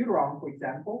from the deuteron, for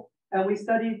example, and we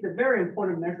studied the very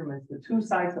important measurements, the 2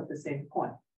 sides of the same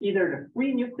coin, either the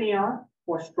free nucleon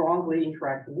or strongly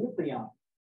interacting nucleon.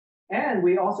 And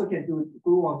we also can do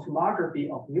gluon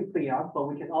tomography of nucleon, but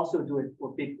we can also do it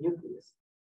for big nucleus.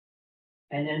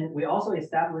 And then we also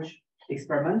established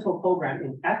experimental program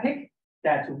in EPIC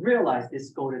that to realize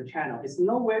this golden channel. It's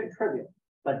nowhere trivial,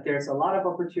 but there's a lot of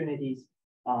opportunities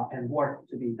and work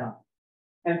to be done.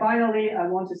 And finally, I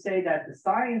want to say that the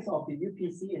science of the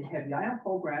UPC and heavy ion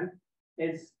program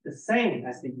is the same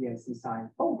as the EIC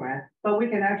science program, but we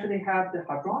can actually have the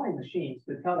hadronic machines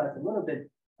to tell us a little bit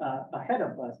ahead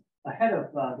of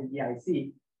the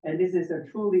EIC. And this is a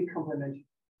truly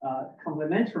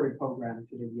complementary program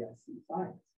to the EIC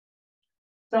science.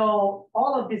 So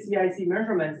all of these EIC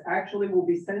measurements actually will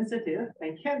be sensitive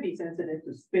and can be sensitive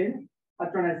to spin,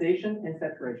 hadronization, and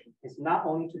saturation. It's not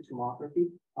only to tomography.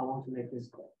 I want to make this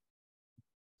clear.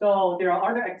 So there are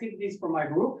other activities for my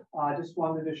group. I just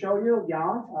wanted to show you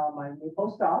Jan, my new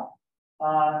postdoc.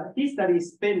 He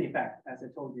studies spin effect, as I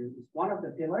told you, is one of the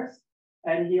pillars.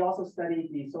 And he also studied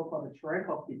the so-called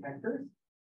Cherenkov detectors.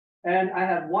 And I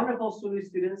have wonderful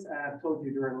students, I've told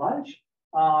you during lunch.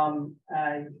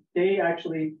 And they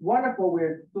actually, wonderful,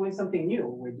 we're doing something new.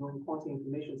 We're doing quantum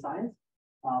information science.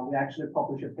 We actually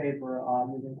published a paper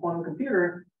using quantum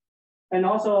computer. And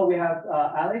also we have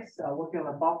Alex working on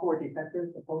the Bob-4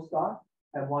 detectors, the postdoc,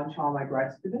 and one child, my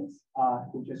grad students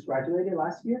who just graduated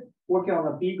last year, working on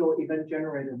the Beagle event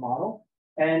generator model.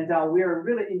 And we are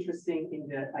really interested in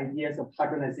the ideas of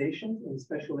hadronization,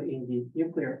 especially in the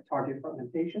nuclear target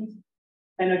fragmentations.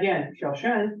 And again,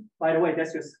 Xiaoshen, by the way,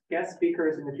 that's your guest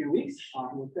speakers in a few weeks.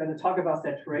 We're going to talk about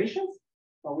saturations,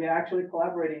 but we're actually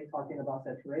collaborating, talking about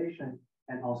saturation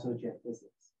and also jet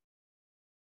physics.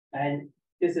 And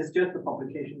this is just the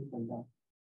publication from them.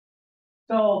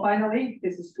 So finally,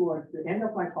 this is towards the end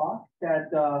of my talk, that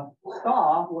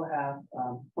STAR will have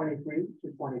 23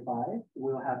 to 25.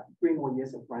 We'll have 3 more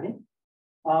years of running.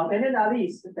 And then at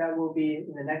least that will be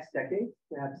in the next decade.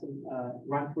 We have some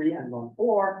run 3 and run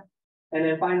 4. And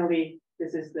then finally,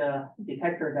 this is the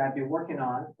detector that I've been working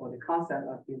on, or the concept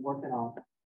I've been working on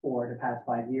for the past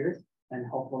 5 years. And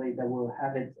hopefully that we'll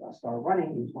have it start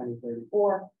running in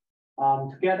 2034.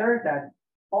 Together, that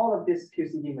all of this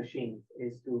QCD machines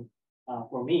is to,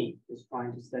 for me, is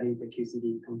trying to study the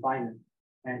QCD confinement.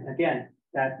 And again,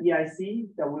 that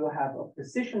EIC, that we will have a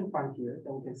precision frontier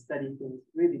that we can study things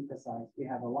really precise. We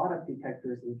have a lot of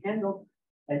detectors in handle,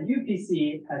 and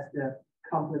UPC has the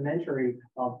complementary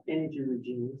of energy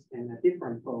regimes and a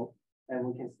different probe, and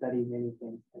we can study many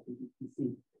things at the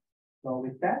UPC. So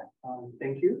with that,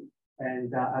 thank you.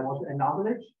 And I want to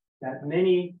acknowledge that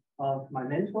many of my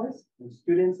mentors and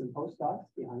students and postdocs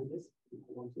behind this, I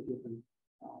want to give them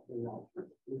the acknowledgement.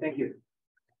 Thank you.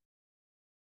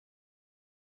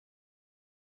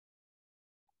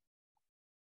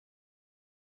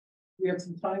 We have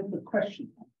some time for questions.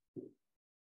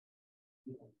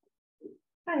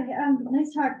 Hi,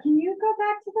 nice talk. Can you go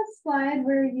back to the slide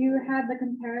where you had the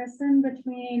comparison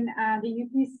between the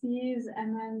UPCs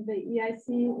and then the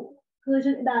EIC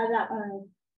collision?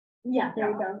 Yeah,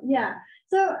 there we go. Yeah.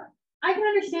 So I can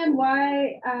understand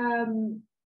why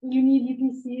you need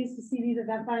UPCs to see these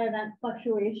event by event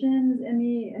fluctuations in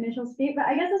the initial state, but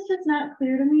I guess it's just not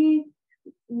clear to me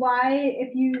why,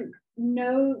 if you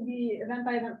know the event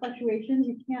by event fluctuations,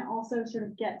 you can't also sort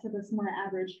of get to this more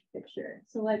average picture.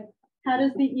 So like, how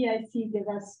does the EIC give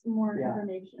us more Yeah.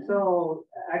 information? So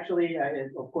actually,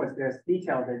 of course, there's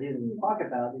details I didn't talk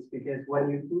about is because when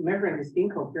you measuring this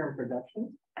incoherent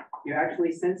production, you're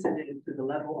actually sensitive to the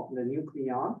level of the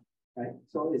nucleon, right?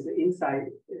 So it's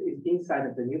inside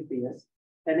of the nucleus,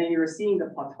 and then you're seeing the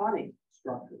platonic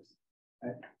structures,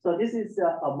 right? So this is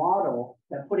a model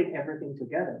that putting everything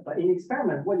together. But in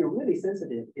experiment, what you're really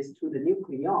sensitive is to the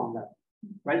nucleon level,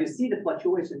 right? You see the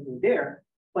fluctuation in there,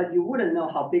 but you wouldn't know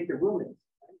how big the room is.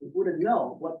 Right? You wouldn't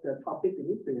know how big the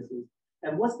nucleus is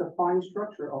and what's the fine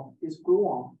structure of this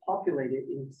gluon populated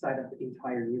inside of the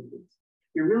entire nucleus.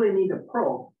 You really need a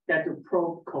probe that to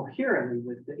probe coherently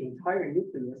with the entire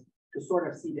nucleus to sort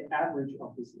of see the average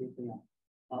of this nucleon.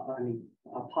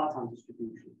 A parton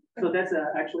distribution. So that's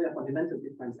actually a fundamental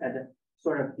difference at the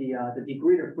sort of the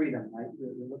degree of freedom, right?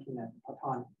 You're looking at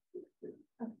parton.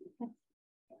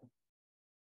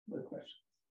 What question?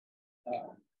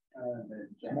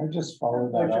 Can I just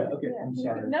follow that up? Okay. I'm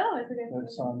sorry. No, it's okay.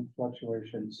 That's on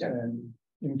fluctuations Yeah. and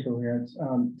incoherence.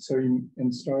 So you,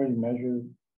 in STAR, you measure,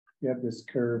 you have this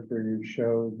curve where you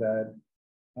show that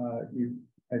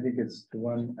I think it's the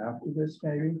one after this,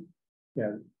 maybe?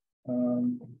 Yeah.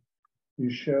 You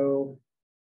show,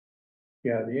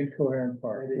 yeah, the incoherent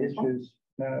part, which is,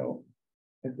 no,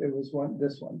 it was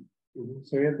this one. Mhm.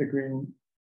 So you have the green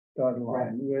dotted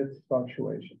line with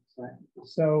fluctuations. Right.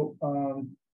 So, to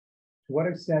what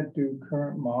extent do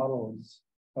current models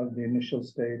of the initial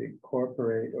state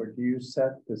incorporate, or do you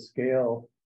set the scale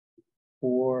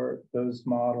for those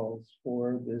models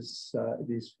for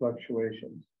these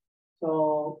fluctuations?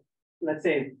 So let's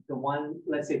say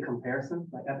comparison,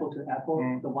 like apple to apple,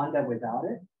 the one that without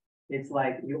it, it's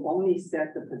like you only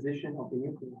set the position of the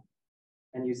nucleon.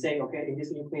 And you say, okay, in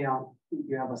this nucleon,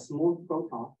 you have a smooth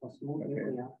proton, a smooth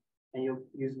nucleon, and you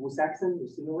use Wu-Saxon, you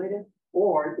simulate it.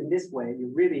 Or in this way,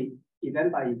 you really,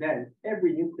 event by event,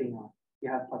 every nucleon, you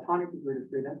have platonic degree of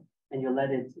freedom, and you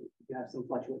let it, you have some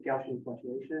Gaussian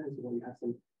fluctuations, or you have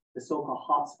the so-called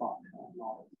hotspot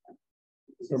models.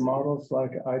 So models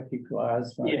like IP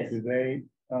plasma, Yes. do they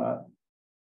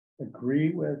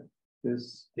agree with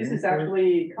this? This is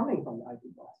actually coming from the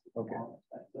IP plasma. Okay. Models,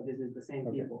 right? So this is the same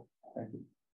Okay. people. Thank you.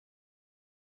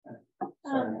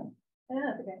 Yeah,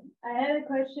 that's okay. I had a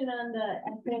question on the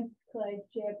epic, like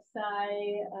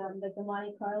GXI, like the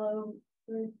Monte Carlo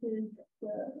versus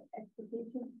the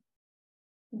expectation.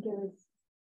 I think it was,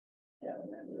 I don't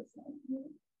remember this one.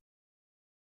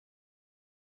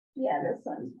 Yeah, this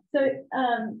one. So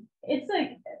it's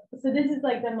like, so this is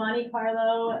like the Monte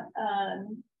Carlo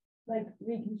like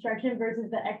reconstruction versus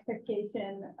the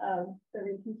expectation of the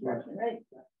reconstruction, right?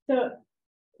 So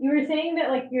you were saying that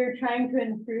like you're trying to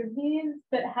improve these,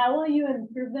 but how will you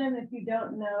improve them if you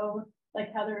don't know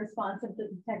like how the response of the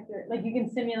detector, like you can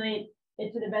simulate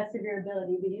it to the best of your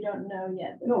ability, but you don't know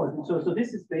yet. No, so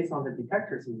this is based on the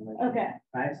detector simulation. Okay.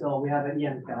 Right, so we have an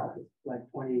EM cal, it's like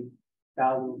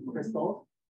 20,000 crystals.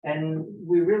 And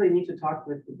we really need to talk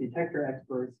with the detector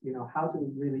experts, you know, how to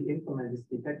really implement this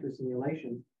detector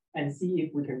simulation and see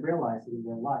if we can realize it in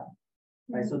real life.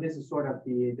 Right, so this is sort of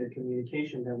the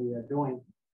communication that we are doing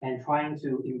and trying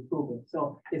to improve it.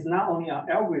 So it's not only an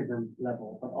algorithm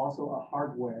level, but also a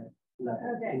hardware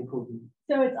level improvement.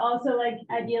 So it's also like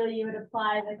ideally you would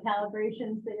apply the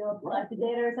calibrations that you'll apply to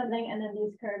data or something, and then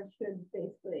these curves should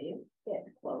basically get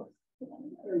close.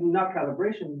 Not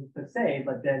calibration per se,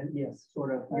 but then yes,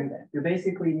 sort of you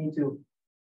basically need to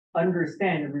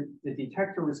understand the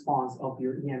detector response of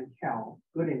your EM cal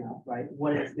good enough, right?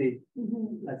 What is the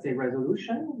let's say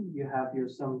resolution? You have your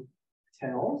some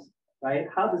tails, right?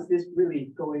 How does this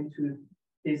really go into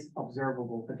this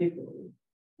observable particularly?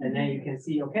 And then you can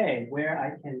see, okay, where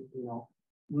I can, you know,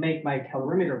 make my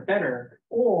calorimeter better,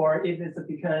 or if it's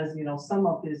because, you know, some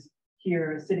of this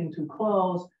here is sitting too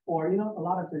close, or, you know, a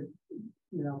lot of the,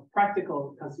 you know,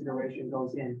 practical consideration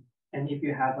goes in. And if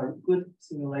you have a good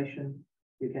simulation,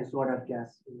 you can sort of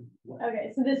guess.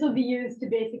 Okay, so this will be used to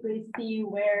basically see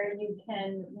where you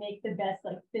can make the best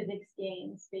like physics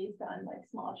gains based on like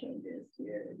small changes to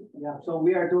your. Yeah, so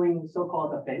we are doing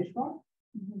so-called a benchmark.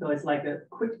 So it's like a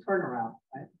quick turnaround,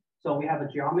 right? So we have a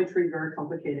geometry very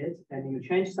complicated, and you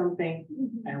change something,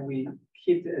 and we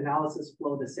keep the analysis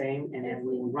flow the same, and then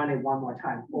we will run it one more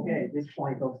time. Okay, this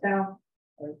point goes down,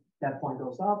 that point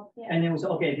goes up, and then we say,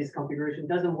 okay, this configuration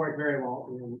doesn't work very well,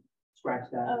 and then scratch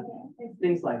that. Okay.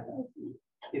 Things like that,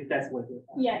 if that's what you're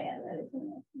asking. Yeah, that is.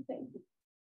 Thank you.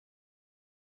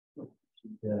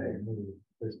 Yeah.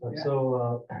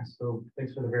 So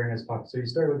thanks for the very nice talk. So you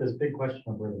started with this big question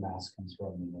of where the mass comes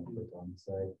from and then put on the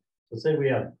side. So say we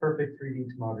have perfect 3D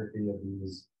tomography of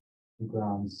these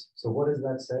grounds. So what does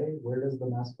that say? Where does the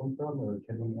mass come from? Or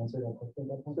can we answer that question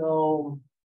at that point? So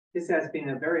this has been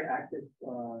a very active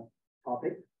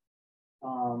topic.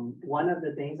 One of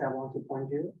the things I want to point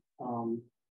to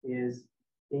is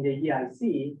in the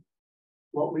EIC,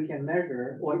 what we can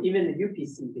measure, or even the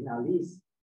UPC in at least,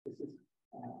 this is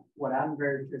what I'm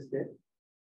very interested.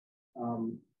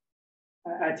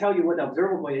 I tell you what the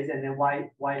observable is and then why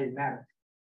it matters.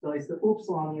 So it's the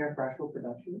epsilon near threshold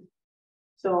production.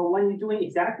 So when you're doing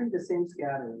exactly the same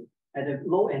scattering at a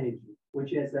low energy,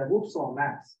 which is a epsilon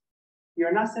mass,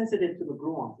 you're not sensitive to the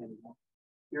gluons anymore.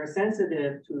 You're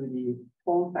sensitive to the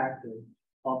form factor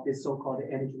of this so-called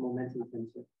energy momentum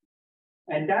tensor.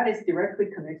 And that is directly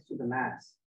connected to the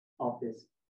mass of this.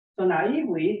 So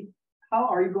naively, how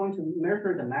are you going to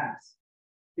measure the mass?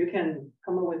 You can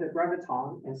come up with a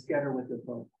graviton and scatter with the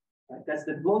probe. Right? That's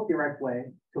the most direct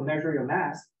way to measure your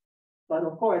mass. But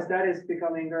of course, that is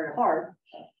becoming very hard.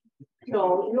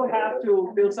 So you'll have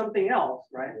to build something else,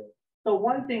 right? So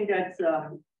one thing that's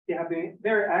they have been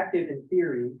very active in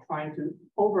theory trying to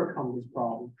overcome this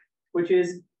problem, which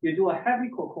is you do a heavy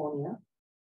cocconia,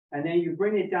 and then you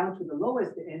bring it down to the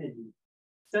lowest energy,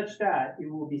 such that it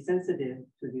will be sensitive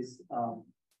to this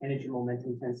energy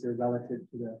momentum tensor relative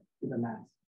to the mass.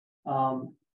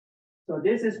 So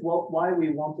this is why we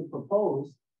want to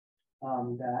propose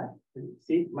that.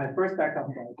 See, my first backup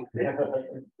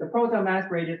project. The proton mass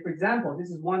radius, for example, this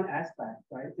is one aspect,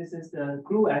 right? This is the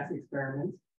gluon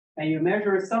experiment, and you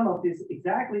measure some of this,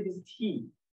 exactly this T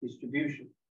distribution.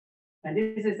 And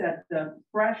this is at the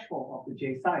threshold of the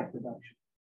J side production.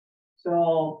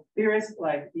 So theorists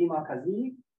like Dima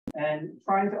Kazi and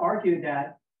trying to argue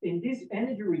that in this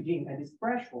energy regime at this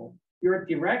threshold, you're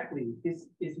directly, this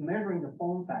is measuring the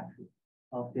form factor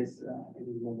of this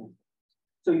energy moment.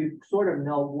 So you sort of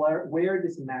know where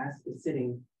this mass is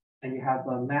sitting, and you have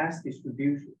a mass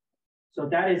distribution. So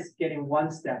that is getting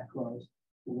one step close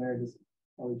to where this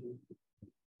origin.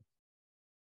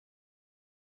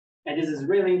 And this is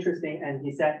really interesting. And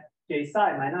he said J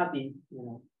psi might not be,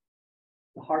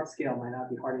 the hard scale might not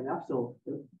be hard enough. So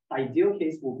the ideal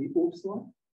case will be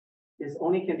epsilon. This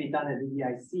only can be done at the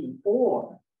EIC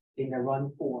or in the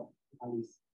run 4, at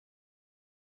least.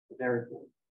 Very cool.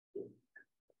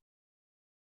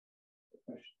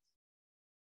 Questions?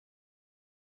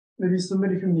 Maybe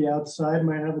somebody from the outside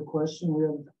might have a question. We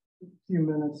have a few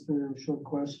minutes for a short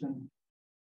question.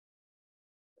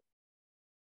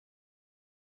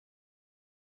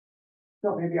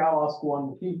 So maybe I'll ask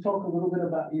one. Can you talk a little bit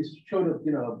about, you showed a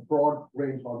broad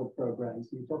range of other programs.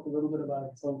 Can you talk a little bit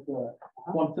about some of the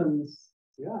quantum piece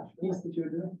that you're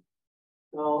doing?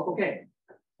 So, okay.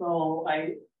 So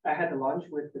I had a lunch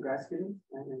with the grad students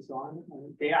and so on.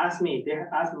 And they asked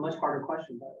a much harder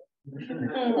question, but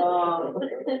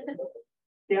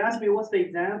they asked me, what's the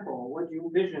example? What do you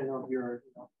vision of your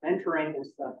mentoring and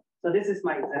stuff? So this is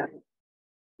my example.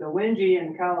 So Wenji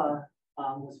and Kala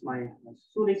was my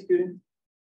student.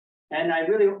 And I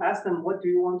really asked them, what do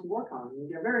you want to work on?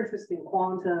 And they're very interested in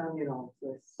quantum,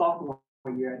 the sophomore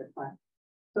year at the time.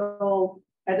 So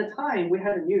at the time, we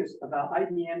had the news about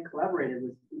IBM collaborated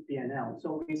with BNL.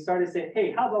 So we started to say,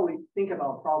 hey, how about we think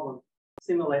about a problem,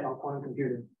 simulate on quantum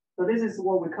computing? So this is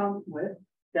what we come with,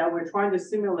 that we're trying to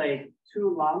simulate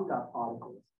 2 lambda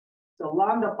particles. So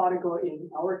lambda particle in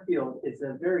our field is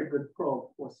a very good probe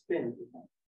for spin.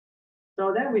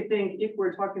 So then we think if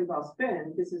we're talking about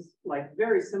spin, this is like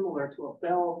very similar to a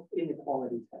Bell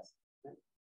inequality test. Right?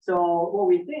 So what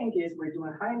we think is we're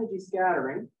doing high energy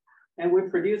scattering, and we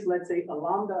produce, let's say, a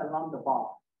lambda bar.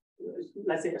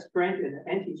 Let's say a strange and an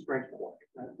anti-strange quark.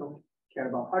 Right? Don't care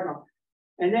about hadron.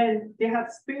 And then they have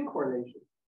spin correlation.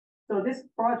 So this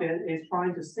project is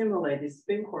trying to simulate this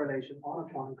spin correlation on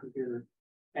a quantum computer.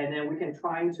 And then we can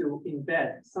try to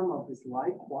embed some of these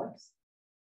light quarks.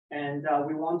 And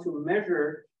we want to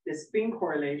measure the spin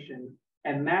correlation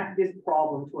and map this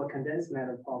problem to a condensed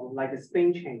matter problem, like a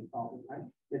spin chain problem, right?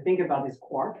 You think about this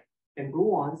quark and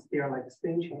gluons, they are like a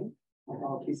spin chain of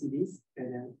our QCDs.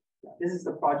 And then this is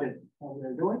the project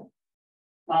we're doing.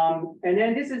 And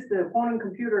then this is the quantum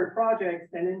computer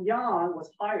project. And then Jan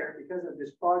was hired because of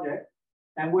this project.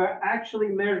 And we're actually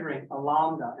measuring a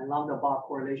lambda and lambda bar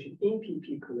correlation in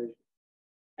PP collision.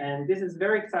 And this is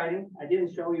very exciting. I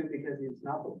didn't show you because it's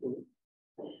not complete,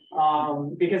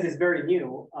 because it's very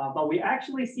new. But we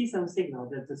actually see some signal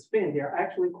that the spin, they're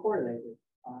actually correlated.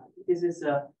 This is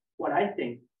what I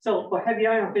think. So for heavy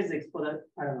ion physics, for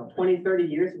the, 20, 30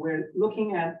 years, we're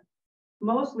looking at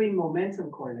mostly momentum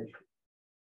correlation,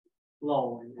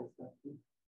 low and stuff.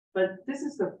 But this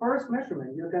is the first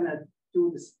measurement. You're going to do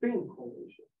the spin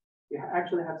correlation. You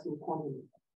actually have some quantum.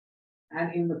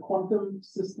 And in the quantum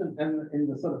system and in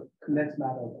the sort of condensed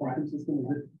matter quantum system,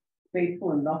 is it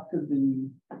faithful enough to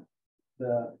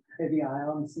the heavy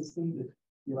ion system that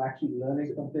you're actually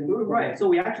learning something? Right. So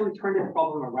we actually turned the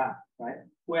problem around, right?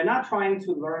 We're not trying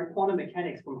to learn quantum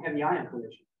mechanics from heavy ion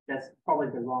collision. That's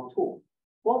probably the wrong tool.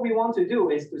 What we want to do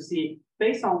is to see,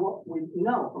 based on what we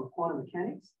know from quantum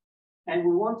mechanics, and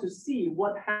we want to see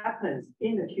what happens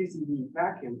in the QCD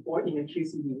vacuum or in the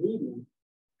QCD medium.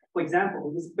 For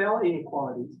example, with Bell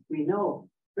inequalities, we know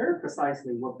very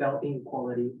precisely what Bell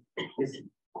inequality this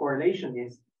correlation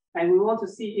is. And we want to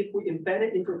see if we embed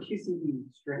it into a QCD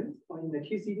string or in the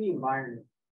QCD environment,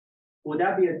 would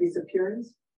that be a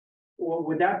disappearance? Or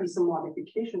would that be some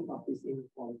modification of these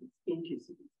inequalities in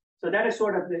QCD? So that is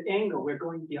sort of the angle. We're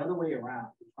going the other way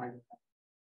around to find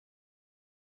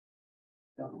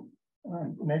it.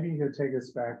 Maybe you could take us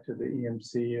back to the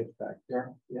EMC effect.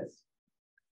 Sure. Yes.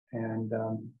 And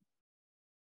I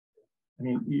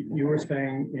mean, you were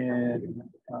saying in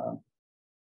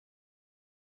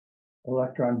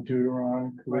electron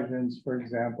deuteron collisions, for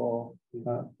example.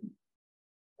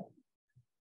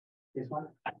 This one?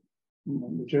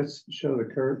 Just show the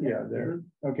curve. Yeah, there.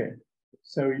 Okay.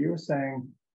 So you were saying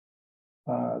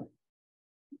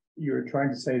you were trying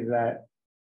to say that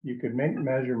you could make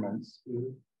measurements,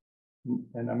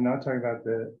 and I'm not talking about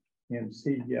the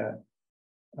EMC yet,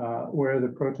 where the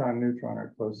proton and neutron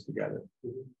are close together.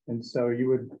 And so you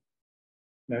would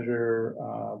measure,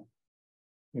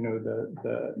 you know,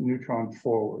 the neutron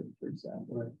forward, for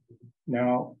example.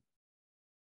 Now,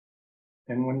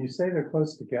 and when you say they're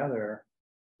close together,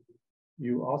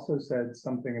 you also said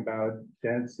something about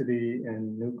density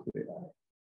in nuclei,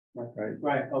 right?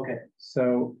 Right, okay.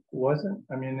 So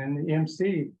I mean, in the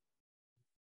EMC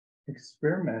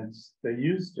experiments, they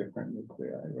use different nuclei,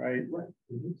 right? Right.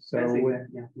 So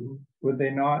would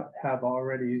they not have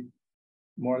already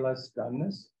more or less done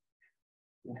this?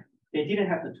 Yeah. They didn't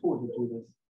have the tool to do this.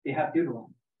 They have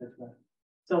deuteron, that's right.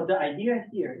 So the idea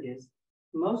here is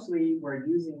mostly we're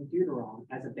using deuteron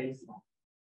as a baseline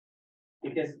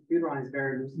because deuteron is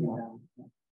very loosely bound.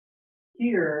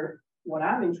 Here, what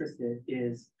I'm interested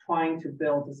is trying to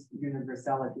build this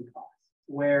universality class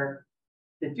where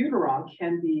the deuteron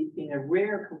can be in a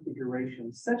rare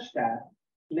configuration such that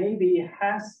maybe it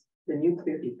has the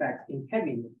nuclear effect in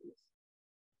heavy nucleus.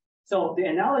 So the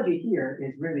analogy here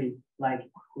is really like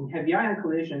in heavy ion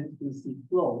collision, we see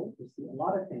flow, we see a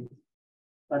lot of things.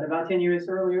 But about 10 years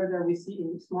earlier that we see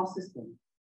in small systems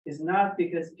is not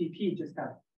because PP just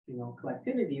have, you know,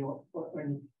 collectivity or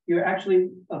you're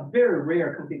actually a very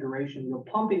rare configuration. You're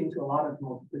pumping into a lot of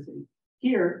multiplicity.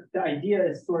 Here, the idea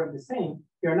is sort of the same.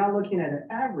 You're not looking at an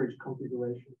average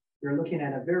configuration. You're looking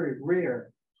at a very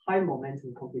rare high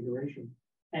momentum configuration.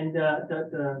 And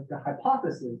the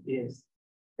hypothesis is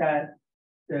that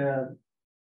the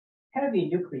heavy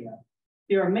nuclei,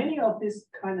 there are many of this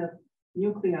kind of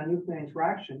nuclear-nuclear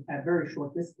interaction at very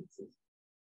short distances.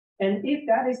 And if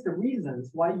that is the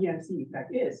reasons why EMC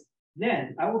effect is,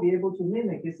 then I will be able to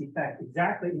mimic this effect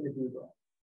exactly in the deuteron.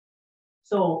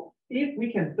 So if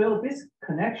we can build this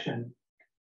connection,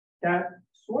 that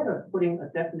sort of putting a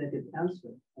definitive answer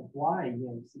of why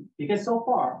EMC, because so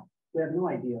far we have no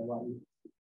idea why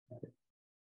EMC.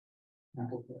 I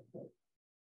hope that's right.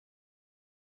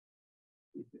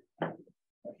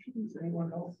 Questions?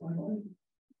 Anyone else? Right. All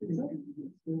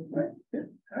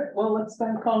right. Well, let's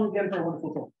thank Colin again for a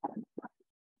wonderful talk.